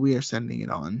that we are sending it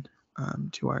on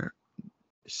to our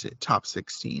top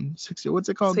 16. What's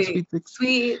it called? Sweet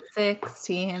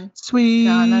 16. Sweet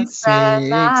Gonna spread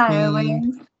my 16.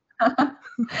 wings.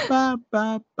 Ba,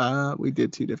 ba, ba. We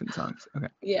did 2 different songs. Okay.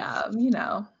 Yeah,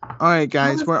 All right,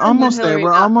 guys, Let's we're send almost the there. Hillary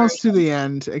We're Duff almost to version. the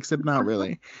end, except not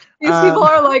really. These people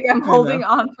are like, I'm I holding know.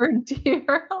 on for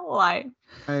dear life.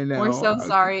 I know. We're so Okay.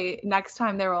 sorry. Next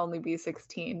time there will only be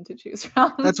 16 to choose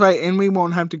from. That's right, and we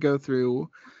won't have to go through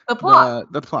the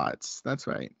plot. the plots. That's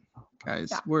right, guys.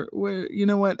 Yeah. We're you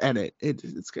know what? Edit it's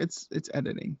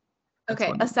editing. That's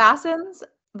Okay, wonderful. Assassins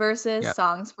versus Yep.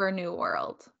 Songs for a New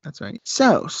World. That's right.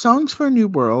 So, Songs for a New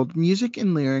World, music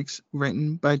and lyrics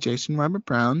written by Jason Robert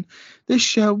Brown. This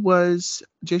show was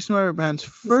Jason Robert Brown's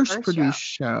first produced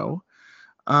show.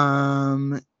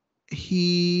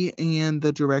 He and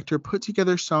the director put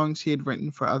together songs he had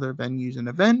written for other venues and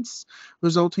events,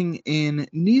 resulting in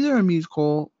neither a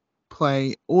musical,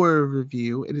 play, or a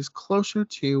review. It is closer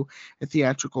to a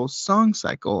theatrical song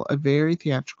cycle, a very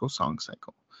theatrical song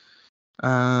cycle.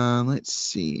 Let's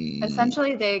see.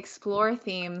 Essentially, they explore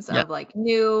themes of like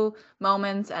new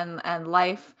moments and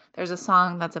life. There's a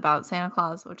song that's about Santa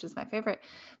Claus, which is my favorite.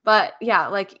 But yeah,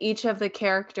 like each of the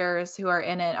characters who are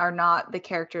in it are not the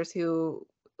characters who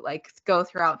like go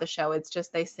throughout the show. It's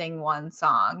just they sing one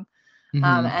song,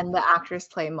 and the actors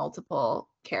play multiple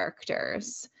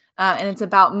characters. And it's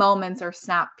about moments or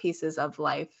snap pieces of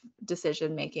life,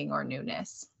 decision making, or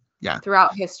newness. Yeah.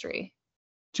 Throughout history.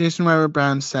 Jason Robert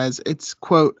Brown says it's,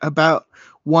 quote, about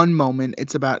one moment.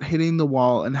 It's about hitting the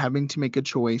wall and having to make a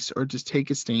choice or just take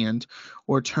a stand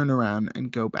or turn around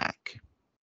and go back.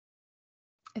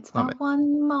 It's about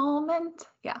one moment.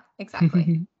 Yeah,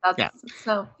 exactly.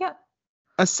 So, yeah.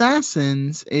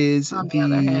 Assassins is on the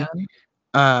other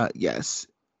hand. Yes.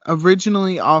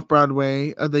 Originally off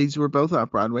Broadway, these were both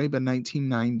off Broadway, but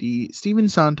 1990, Stephen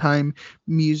Sondheim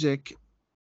music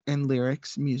and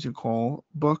lyrics musical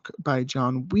book by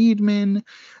John Weidman.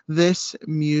 This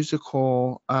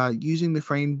musical, using the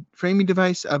framing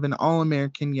device of an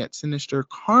all-American yet sinister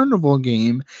carnival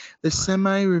game, the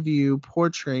semi-review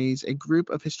portrays a group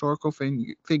of historical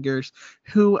figures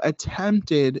who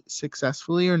attempted,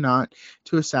 successfully or not,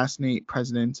 to assassinate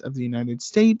presidents of the United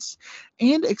States,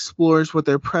 and explores what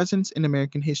their presence in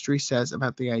American history says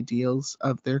about the ideals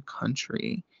of their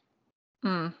country.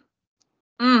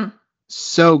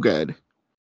 So good.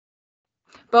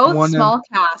 Both small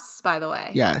casts, by the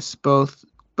way. Yes, both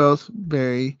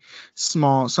very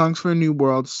small. Songs for a New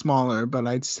World, smaller, but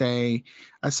I'd say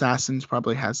Assassins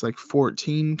probably has like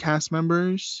 14 cast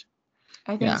members.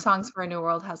 I think Songs for a New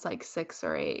World has like 6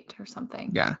 or 8 or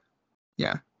something. Yeah.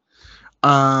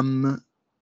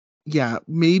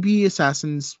 Maybe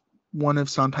Assassins one of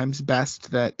Sondheim's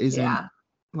best that isn't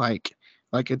like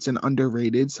it's an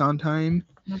underrated Sondheim.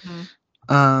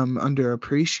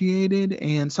 Underappreciated.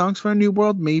 And Songs for a New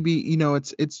World, maybe,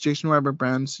 it's Jason Robert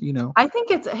Brown's, I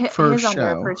think it's his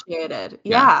underappreciated.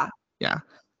 Yeah.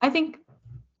 I think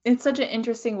it's such an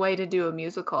interesting way to do a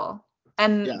musical,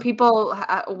 and people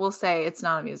will say it's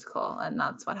not a musical, and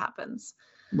that's what happens.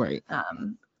 Right.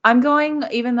 I'm going,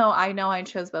 even though I know I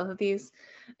chose both of these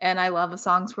and I love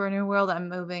Songs for a New World, I'm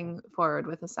moving forward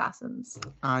with Assassins.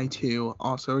 I too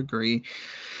also agree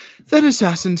that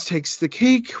Assassins takes the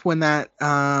cake. When that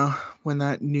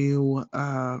new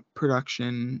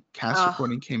production cast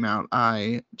recording came out,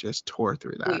 I just tore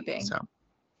through that. Weeping. So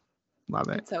love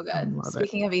it. It's so good.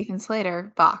 Speaking of Ethan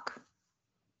Slater, Bach.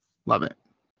 Love it.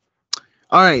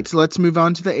 All right, so let's move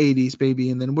on to the 80s, baby,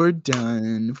 and then we're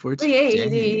done for today.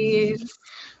 The 80s.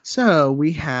 So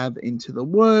we have Into the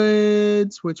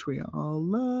Woods, which we all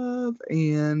love,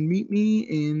 and Meet Me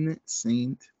in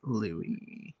St.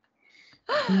 Louis.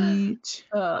 Some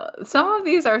of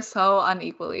these are so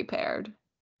unequally paired.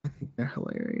 I think they're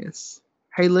hilarious.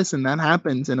 Hey, listen, that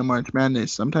happens in a March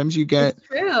Madness. Sometimes you get...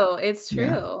 It's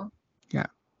true. Yeah.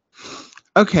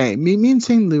 Okay, Meet Me in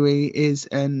St. Louis is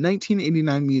a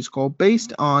 1989 musical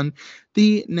based on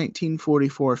the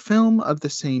 1944 film of the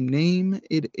same name.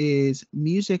 It is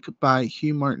music by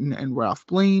Hugh Martin and Ralph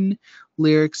Blaine,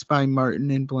 lyrics by Martin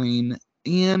and Blaine,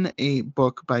 and a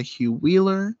book by Hugh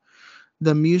Wheeler.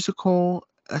 The musical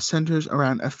centers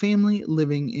around a family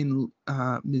living in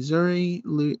St.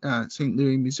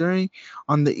 Louis, Missouri,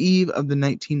 on the eve of the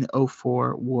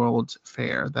 1904 World's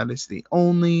Fair. That is the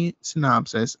only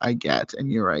synopsis I get, and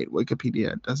you're right,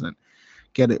 Wikipedia doesn't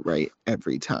get it right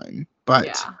every time.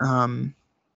 But Yeah.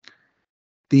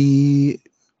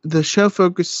 The show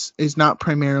focus is not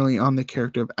primarily on the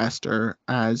character of Esther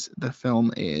as the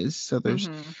film is. So there's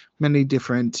many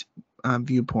different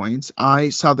viewpoints. I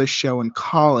saw this show in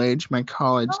college. My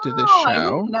college did this Oh, I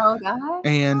show. didn't know that.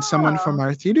 And someone from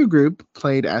our theater group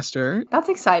played Esther. That's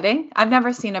exciting. I've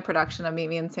never seen a production of Meet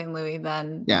Me in St. Louis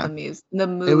than Yeah. the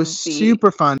movie. It was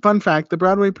super fun. Fun fact, the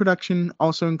Broadway production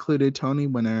also included Tony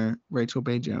winner Rachel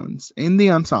Bay Jones in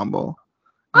the ensemble.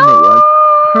 And it was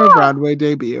her Broadway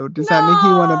debut. Does that make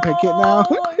you want to pick it now?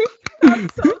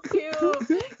 That's so cute.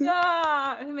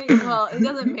 Yeah. It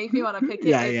doesn't make me want to pick it.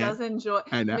 Yeah, it yeah. does enjoy.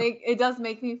 I know. It does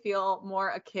make me feel more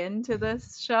akin to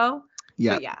this show.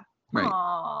 Yeah. But yeah.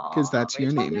 Right. Because that's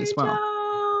your name as well.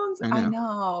 I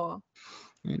know.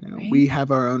 Right? We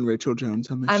have our own Rachel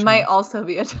Jones on the show. I might also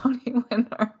be a Tony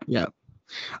winner. Yeah.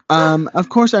 Of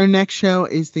course, our next show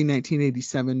is the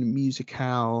 1987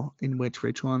 musical in which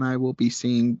Rachel and I will be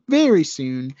seeing very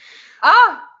soon.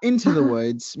 Into the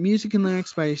Woods. Music and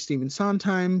lyrics by Stephen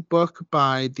Sondheim. Book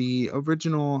by the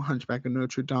original Hunchback of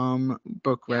Notre Dame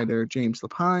book writer James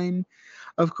Lapine.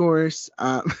 Of course.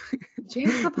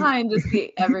 James Lapine just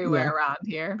be everywhere around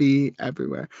here. Be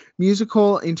everywhere.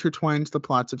 Musical intertwines the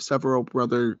plots of several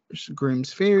Brothers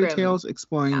Grimm's fairy tales,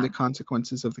 exploring the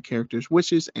consequences of the characters'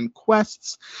 wishes and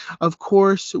quests. Of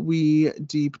course, we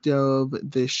deep dove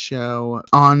this show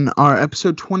on our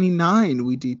episode 29.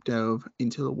 We deep dove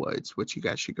Into the Woods, which you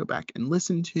guys should go back and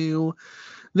listen to.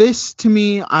 This, to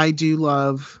me, I do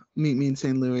love Meet Me in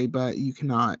St. Louis, but you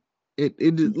cannot.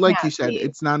 It like you said,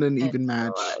 it's not an even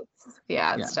match.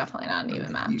 Yeah, it's definitely not an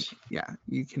even match.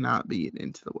 You cannot beat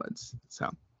Into the Woods. So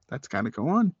that's got to go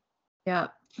on. Yeah.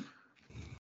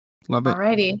 Love it.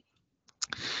 Alrighty.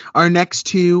 Our next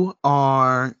two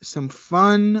are some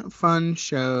fun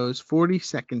shows,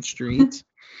 42nd Street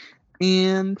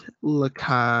and La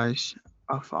Cage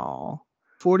aux Folles.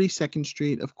 42nd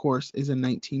Street, of course, is a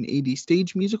 1980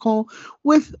 stage musical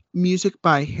with music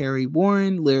by Harry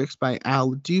Warren, lyrics by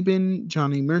Al Dubin,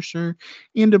 Johnny Mercer,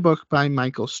 and a book by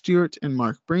Michael Stewart and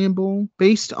Mark Bramble,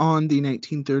 based on the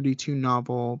 1932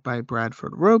 novel by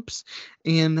Bradford Ropes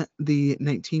and the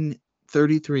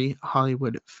 1933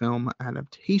 Hollywood film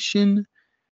adaptation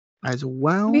as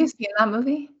well. Have you seen that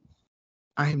movie?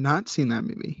 I have not seen that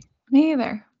movie. Me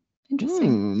either.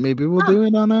 Interesting. Maybe we'll do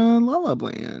it on a La La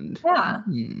Land. Yeah.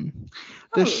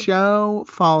 The show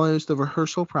follows the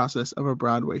rehearsal process of a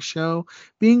Broadway show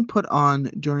being put on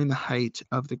during the height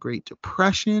of the Great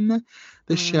Depression.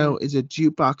 The show is a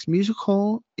jukebox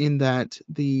musical in that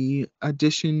the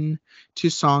addition to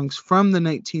songs from the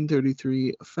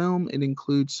 1933 film, it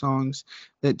includes songs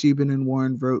that Dubin and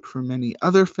Warren wrote for many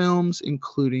other films,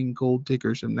 including Gold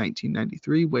Diggers of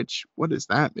 1993, which, what is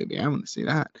that movie? I want to see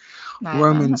that.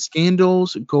 Roman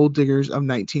Scandals, Gold Diggers of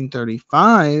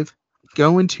 1935,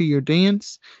 Go Into Your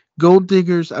Dance, Gold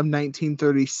Diggers of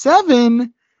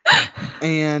 1937,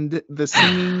 and The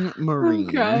Singing Marine.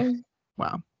 Okay.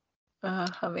 Wow.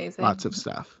 Amazing. Lots of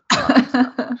stuff.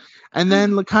 And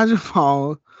then La Cage aux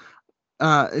Folles,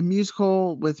 a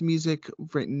musical with music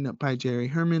written by Jerry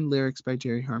Herman, lyrics by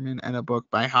Jerry Herman, and a book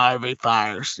by Harvey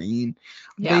Fierstein.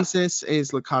 Basis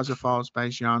is La Cage aux Folles by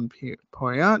Jean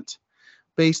Poyat,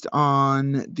 based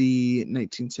on the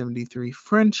 1973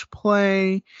 French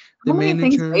play. How many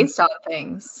things based on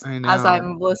things? I know. As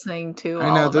I'm listening to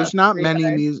I know. There's not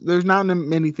many there's not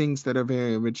many things that are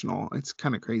very original. It's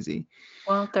kind of crazy.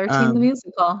 Well, 13 the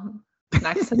musical.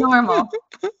 Next to normal.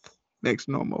 Next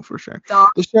to normal for sure.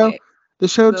 The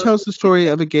show tells the story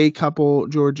of a gay couple.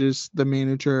 George is the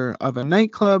manager of a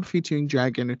nightclub featuring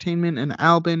drag entertainment, and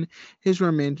Albin, his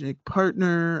romantic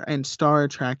partner and star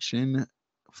attraction.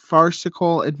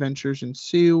 Farcical adventures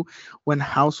ensue when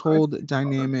household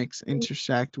dynamics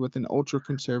intersect with an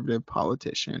ultra-conservative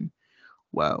politician.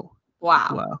 Wow.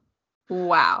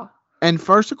 And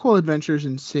farcical adventures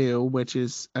ensue, which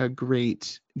is a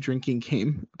great drinking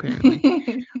game,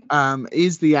 apparently, are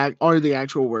the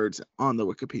actual words on the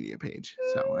Wikipedia page.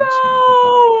 So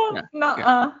that's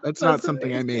that's not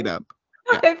something I made up.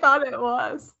 what I thought it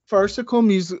was. Farcical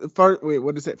music. Wait,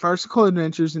 what is it? Farcical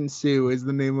Adventures Ensue is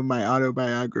the name of my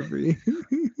autobiography.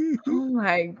 Oh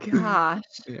my gosh.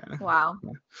 Yeah. Wow.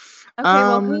 Yeah. Okay,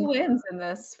 well, who wins in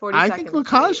this 40 I seconds? think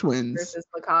Lacage wins. Versus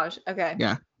Lacage. Okay.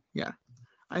 Yeah.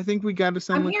 I think we got to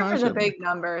send I'm here for Lacage the over. big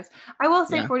numbers. I will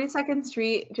say Yeah. 42nd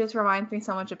Street just reminds me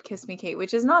so much of Kiss Me Kate,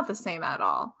 which is not the same at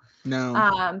all.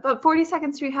 No. But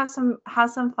 42nd Street has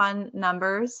some fun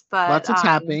numbers, but Lots of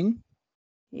tapping.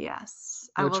 Yes,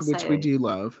 which we do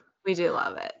love. We do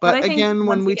love it. But I think again,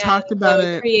 when we talked about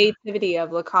the it, creativity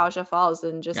of La Cage aux Folles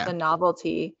and just the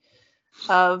novelty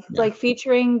of like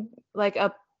featuring like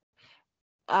a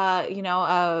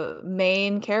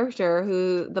main character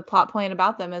who the plot point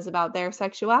about them is about their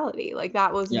sexuality. Like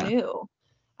that was new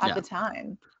at the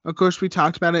time. Of course, we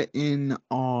talked about it in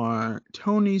our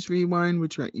Tony's Rewind,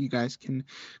 which you guys can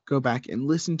go back and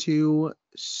listen to.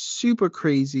 Super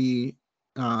crazy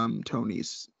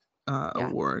Tony's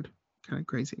award. Kind of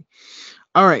crazy.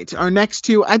 All right, our next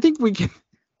two. I think we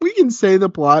can say the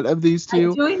plot of these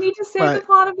two. Do we need to say the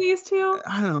plot of these two?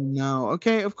 I don't know.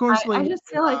 Okay, of course. I just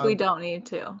feel like we don't need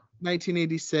to.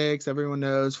 1986, everyone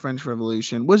knows, French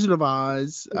Revolution, Wizard of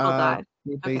Oz, the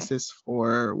basis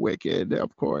for Wicked,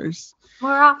 of course.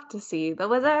 We're off to see the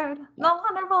wizard, the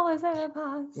wonderful Wizard of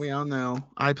Oz. We all know.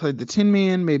 I played the Tin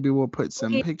Man. Maybe we'll put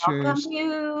some pictures. Welcome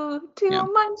you to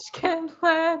Munchkin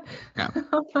Land. Yeah.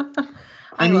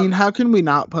 I mean, how can we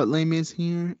not put Les Mis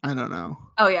here? I don't know.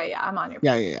 Oh yeah, I'm on your.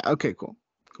 Yeah. Okay, cool.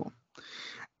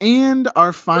 And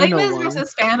our final Les Mis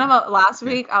versus Phantom last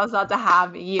week. I was about to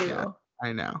have you. Yeah,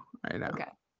 I know. Okay.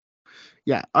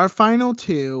 Yeah, our final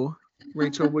two.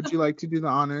 Rachel, would you like to do the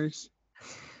honors?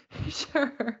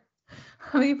 Sure.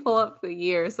 Let me pull up the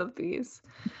years of these.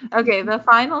 Okay, the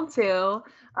final two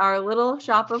are Little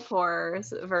Shop of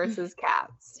Horrors versus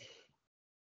Cats.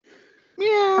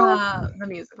 Yeah. The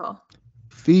musical.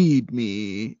 Feed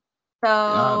Me.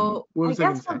 So what was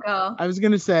I guess we'll go. I was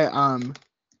gonna say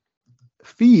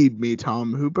Feed Me,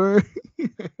 Tom Hooper.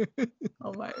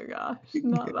 Oh my gosh,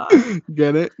 not that.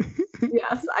 Get it?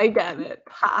 Yes, I get it.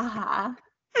 Ha ha.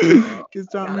 Because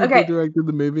Tom Hooper directed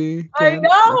the movie. I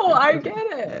know, I get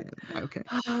it. Okay.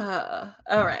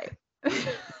 All right.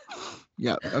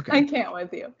 Yeah, okay. I can't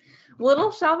with you.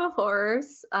 Little Shop of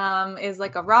Horrors is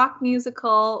like a rock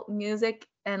musical, music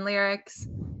and lyrics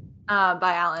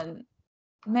by Alan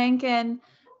Menken.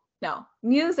 No,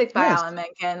 music by Alan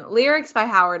Menken, lyrics by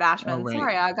Howard Ashman.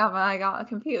 Sorry, I got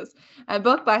confused. A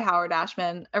book by Howard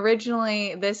Ashman.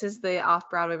 Originally, this is the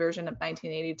off-Broadway version of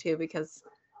 1982 because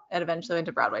it eventually went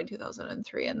to Broadway in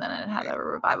 2003, and then it had a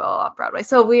revival off-Broadway.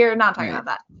 So we're not talking about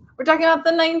that. We're talking about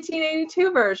the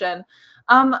 1982 version.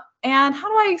 And how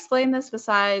do I explain this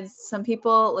besides some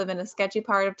people live in a sketchy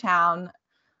part of town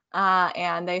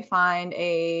and they find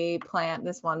a plant.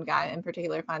 This one guy in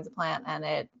particular finds a plant,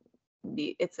 and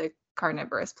it's a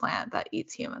carnivorous plant that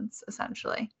eats humans,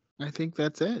 essentially. I think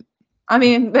that's it. I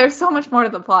mean, there's so much more to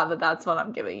the plot, but that's what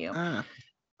I'm giving you.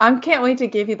 I can't wait to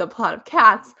give you the plot of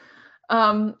Cats.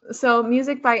 So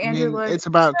music by Andrew Lloyd. It's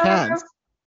about cats.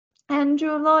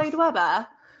 Andrew Lloyd Webber.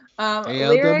 ALW.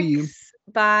 Lyrics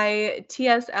by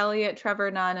T.S. Eliot,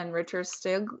 Trevor Nunn, and Richard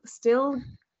Stilgo.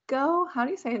 How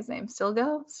do you say his name?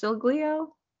 Stiglio?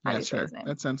 Yeah, sure.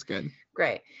 That sounds good.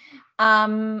 Great.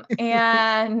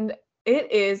 And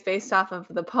it is based off of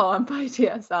the poem by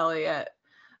T.S. Eliot.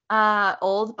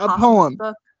 Old poem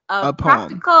book of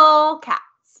practical cats.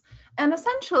 And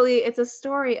essentially, it's a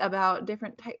story about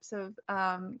different types of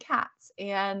cats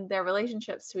and their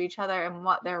relationships to each other and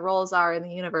what their roles are in the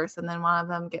universe. And then one of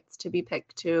them gets to be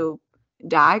picked to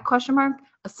die,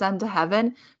 ascend to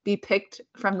heaven, be picked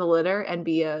from the litter and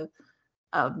be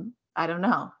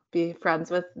be friends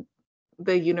with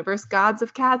the universe gods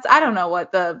of cats. I don't know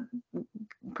what the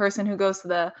person who goes to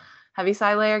the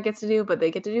Heaviside layer gets to do, but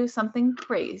they get to do something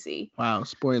crazy. Wow,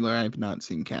 spoiler, I've not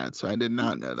seen Cats, so I did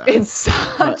not know that. It's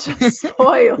such a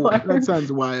spoiler. That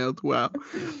sounds wild. Wow.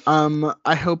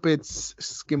 I hope it's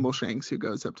Skimbleshanks who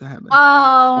goes up to heaven.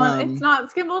 Oh, it's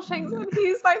not Skimbleshanks, and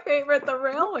he's my favorite, the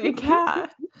railway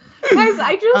cat. Guys,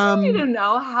 I just need you to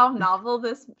know how novel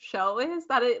this show is,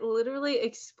 that it literally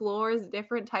explores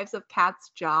different types of cats'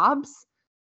 jobs,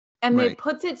 and it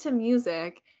puts it to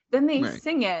music. Then they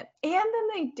sing it, and then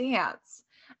they dance,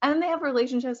 and then they have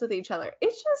relationships with each other.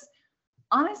 It's just,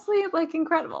 honestly, like,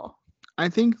 incredible. I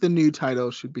think the new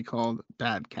title should be called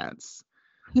Bad Cats.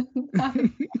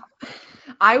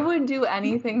 I would do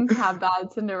anything to have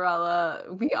Bad Cinderella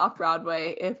be off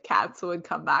Broadway if Cats would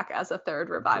come back as a third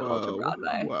revival to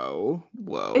Broadway. Whoa.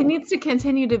 It needs to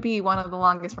continue to be one of the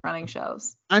longest running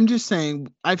shows. I'm just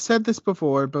saying, I've said this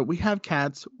before, but we have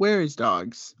cats. Where is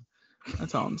dogs?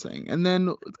 That's all I'm saying. And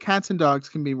then cats and dogs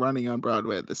can be running on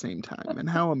Broadway at the same time. And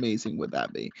how amazing would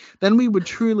that be? Then we would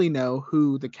truly know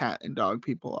who the cat and dog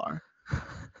people are.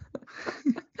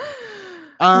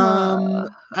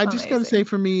 I just gotta say, Amazing.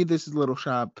 for me, this is Little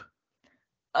Shop.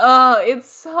 Oh, it's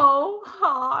so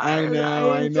hard. I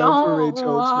know for don't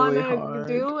Rachel, it's really wanna hard.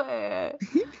 do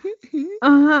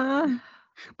it.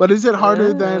 But is it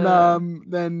harder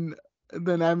than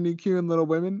Avenue Q and Little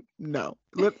Women? No.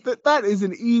 That is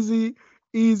an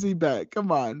easy bet.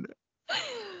 Come on.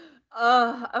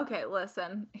 Okay,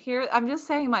 listen. Here, I'm just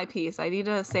saying my piece. I need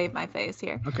to save my face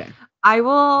here. Okay. I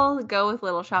will go with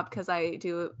Little Shop because I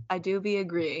do be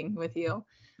agreeing with you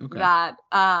that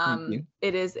you.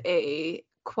 it is a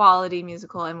quality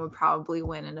musical and would probably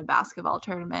win in a basketball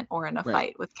tournament or in a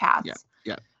fight with cats.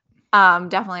 Yeah.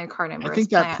 Definitely a carnivorous I think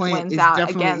that plant wins is out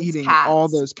definitely against eating cats. all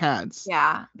those cats.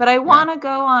 Yeah, but I want to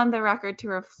go on the record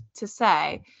to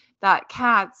say that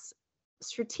Cats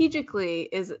strategically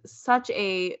is such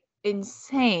a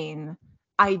insane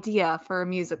idea for a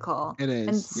musical. It is.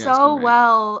 And Yes, so you're right.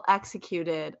 well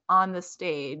executed on the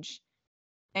stage.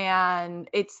 And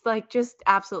it's like just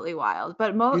absolutely wild.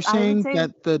 But You're saying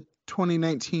that the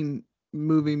 2019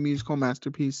 movie musical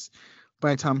masterpiece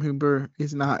by Tom Hooper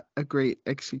is not a great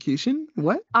execution?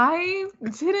 What? I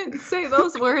didn't say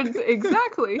those words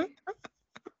exactly.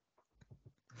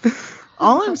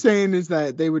 All I'm saying is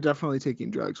that they were definitely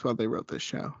taking drugs while they wrote this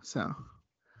show. So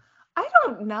I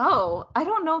don't know. I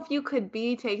don't know if you could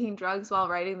be taking drugs while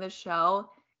writing this show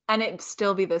and it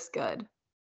still be this good.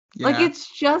 yeah. Like, it's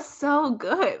just so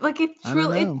good. Like, it's I don't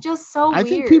truly, know. it's just so I weird.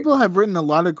 think people have written a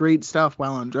lot of great stuff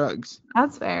while on drugs.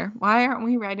 That's fair. Why aren't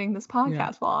we writing this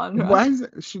podcast while on drugs? Why is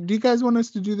it, do you guys want us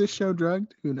to do this show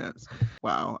drugged? Who knows?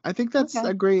 Wow. I think that's Okay.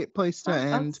 a great place to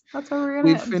end. That's where we're gonna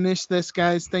We've end. finished this,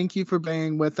 guys. Thank you for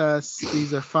being with us.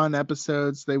 These are fun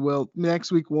episodes. They will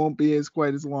next week won't be as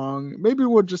quite as long. Maybe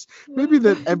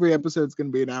that every episode's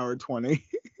gonna be an hour 20.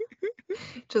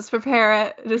 Just prepare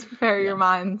it. Just prepare your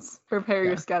minds. Prepare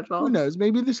your schedule. Who knows?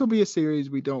 Maybe this will be a series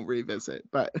we don't revisit,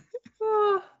 but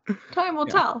time will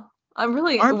tell. We're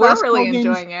really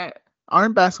enjoying it.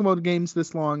 Aren't basketball games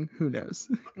this long? Who knows?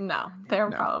 No, they're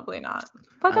probably not.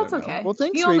 But that's okay. Well,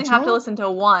 thanks, you only Rachel. have to listen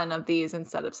to one of these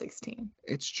instead of 16.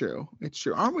 It's true.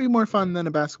 Aren't we more fun than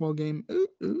a basketball game?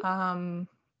 Ooh.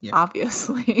 Yeah.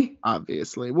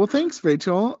 Obviously. Well, thanks,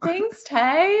 Rachel. Thanks,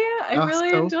 Tay. I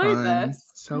really enjoyed this.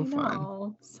 So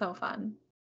fun. So fun.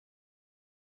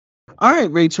 All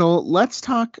right, Rachel, let's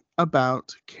talk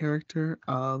about character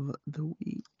of the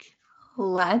week.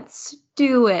 Let's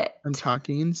do it. I'm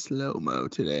talking in slow-mo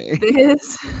today.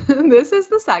 This is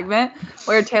the segment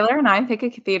where Taylor and I pick a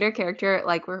theater character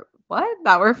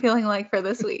that we're feeling like for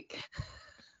this week.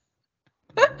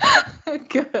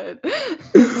 Good.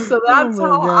 So that's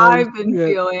how I've been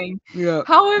feeling. Yeah.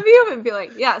 How have you been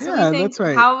feeling? Yeah. So we think, that's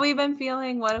right. how have we been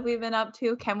feeling? What have we been up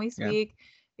to? Can we speak?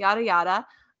 Yada yada.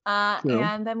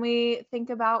 And then we think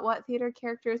about what theater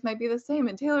characters might be the same.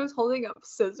 And Taylor's holding up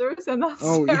scissors, and that's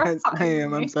yes, I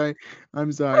am. I'm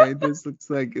sorry. This looks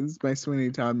like it's my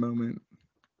Sweeney Todd moment.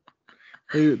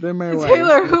 They're my wife.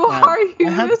 Taylor, who are you? I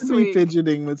have this to be week?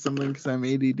 fidgeting with something because I'm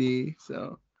ADD.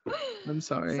 So I'm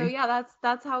sorry. So yeah,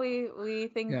 that's how we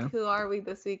think. Yeah. Who are we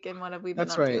this week, and what have we been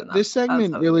That's up right. to? This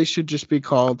segment really should just be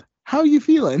called "How You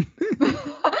Feeling."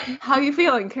 How you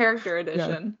feeling? Character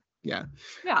edition. Yeah.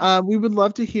 We would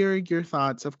love to hear your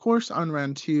thoughts, of course, on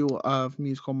round 2 of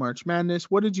Musical March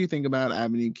Madness. What did you think about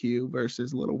Avenue Q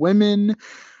versus Little Women?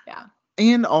 Yeah.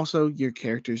 And also your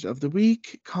characters of the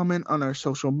week. Comment on our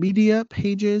social media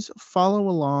pages. Follow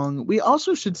along. We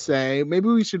also should say, maybe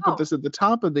we should put this at the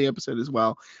top of the episode as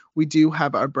well. We do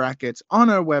have our brackets on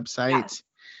our website.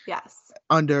 Yes.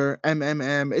 Under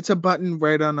MMM. It's a button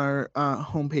right on our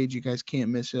homepage. You guys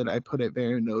can't miss it. I put it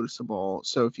very noticeable.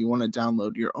 So if you want to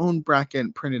download your own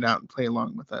bracket, print it out, and play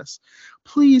along with us,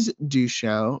 please do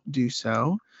so.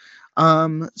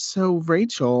 So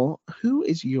Rachel, who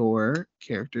is your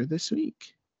character this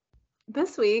week?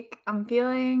 This week, I'm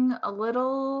feeling a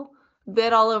little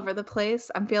bit all over the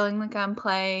place. I'm feeling like I'm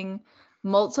playing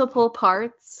multiple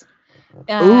parts.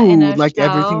 In a like show.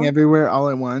 Everything Everywhere All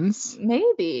at Once?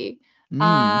 Maybe.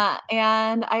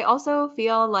 And I also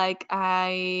feel like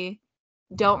I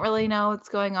don't really know what's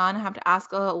going on. I have to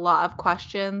ask a lot of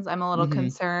questions. I'm a little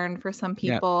concerned for some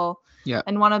people. Yeah.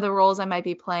 And one of the roles I might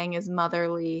be playing is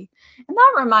motherly. And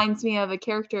that reminds me of a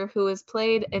character who was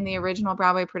played in the original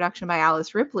Broadway production by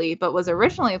Alice Ripley, but was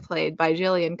originally played by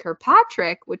Gillian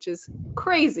Kirkpatrick, which is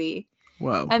crazy.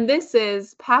 Wow. And this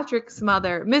is Patrick's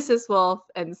mother, Mrs. Wolf,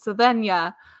 and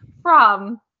Sylvania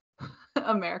from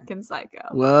American Psycho.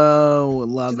 Whoa,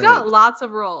 love it. She's got lots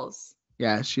of roles.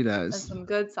 Yeah, she and does. some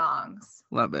good songs.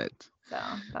 Love it. So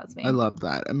that's me. I love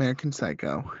that. American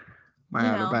Psycho. My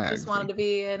autobiography. Just wanted to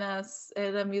be in a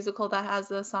musical that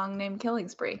has a song named Killing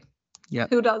Spree.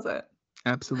 Yep. Who doesn't?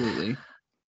 Absolutely.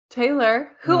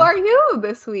 Taylor, who are you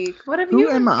this week? What have you Who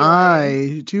been am feeling?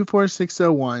 I?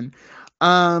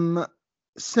 24601.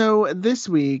 So this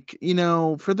week,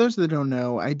 for those that don't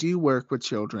know, I do work with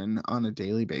children on a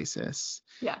daily basis.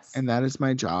 Yes. And that is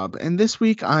my job. And this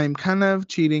week I'm kind of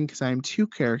cheating because I'm two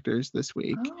characters this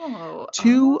week.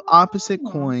 Two opposite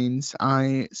coins.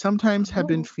 I sometimes have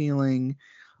been feeling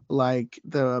like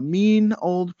the mean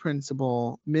old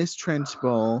principal, Miss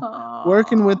Trunchbull,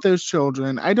 working with those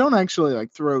children. I don't actually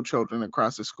throw children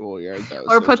across the schoolyard though.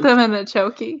 Or put them in a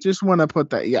chokey. Just want to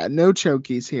put that. Yeah, no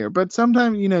chokies here. But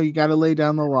sometimes, you got to lay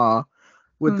down the law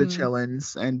with the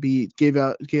chillins and give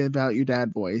out your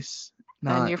dad voice.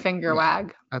 And your finger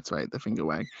wag. That's right, the finger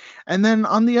wag. And then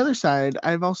on the other side,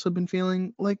 I've also been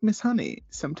feeling like Miss Honey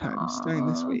sometimes during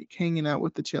this week, hanging out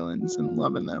with the chillins and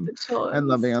loving them and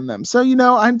loving on them. So,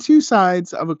 I'm two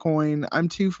sides of a coin. I'm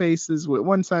two faces. With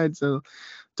one side's a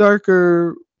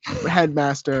darker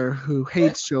headmaster who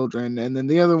hates children, and then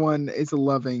the other one is a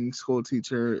loving school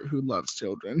teacher who loves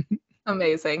children.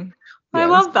 Amazing. Yes. I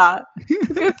love that.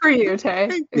 Good for you, Tay.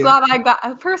 I'm glad I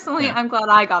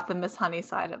got the Miss Honey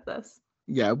side of this.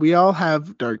 Yeah, we all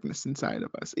have darkness inside of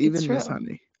us, even Miss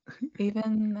Honey.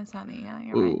 Even Miss Honey, yeah,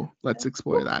 you're Ooh, right. let's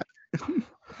explore that.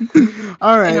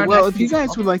 All right, well, if you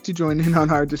guys would like to join in on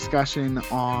our discussion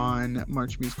on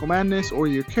March Musical Madness or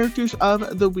your characters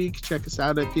of the week, check us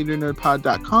out at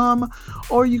theaternerdpod.com,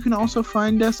 or you can also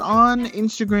find us on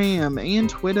Instagram and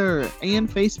Twitter and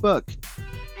Facebook.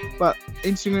 But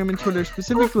Instagram and Twitter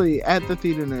specifically at the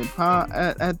Theater Nerd Pod,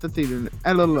 at Theater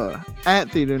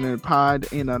Nerd Pod,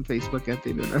 and on Facebook at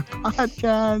Theater Nerd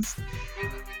Podcast.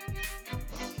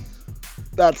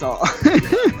 That's all.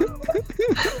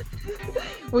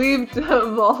 We've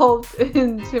devolved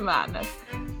into madness.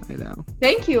 I know.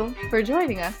 Thank you for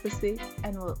joining us this week.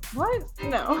 And what?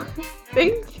 No.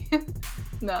 Thank you.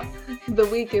 No, the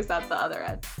week is at the other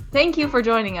end. Thank you for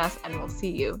joining us, and we'll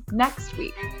see you next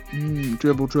week.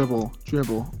 Dribble, dribble,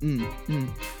 dribble.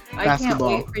 I can't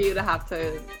wait for you to have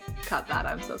to cut that.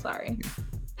 I'm so sorry.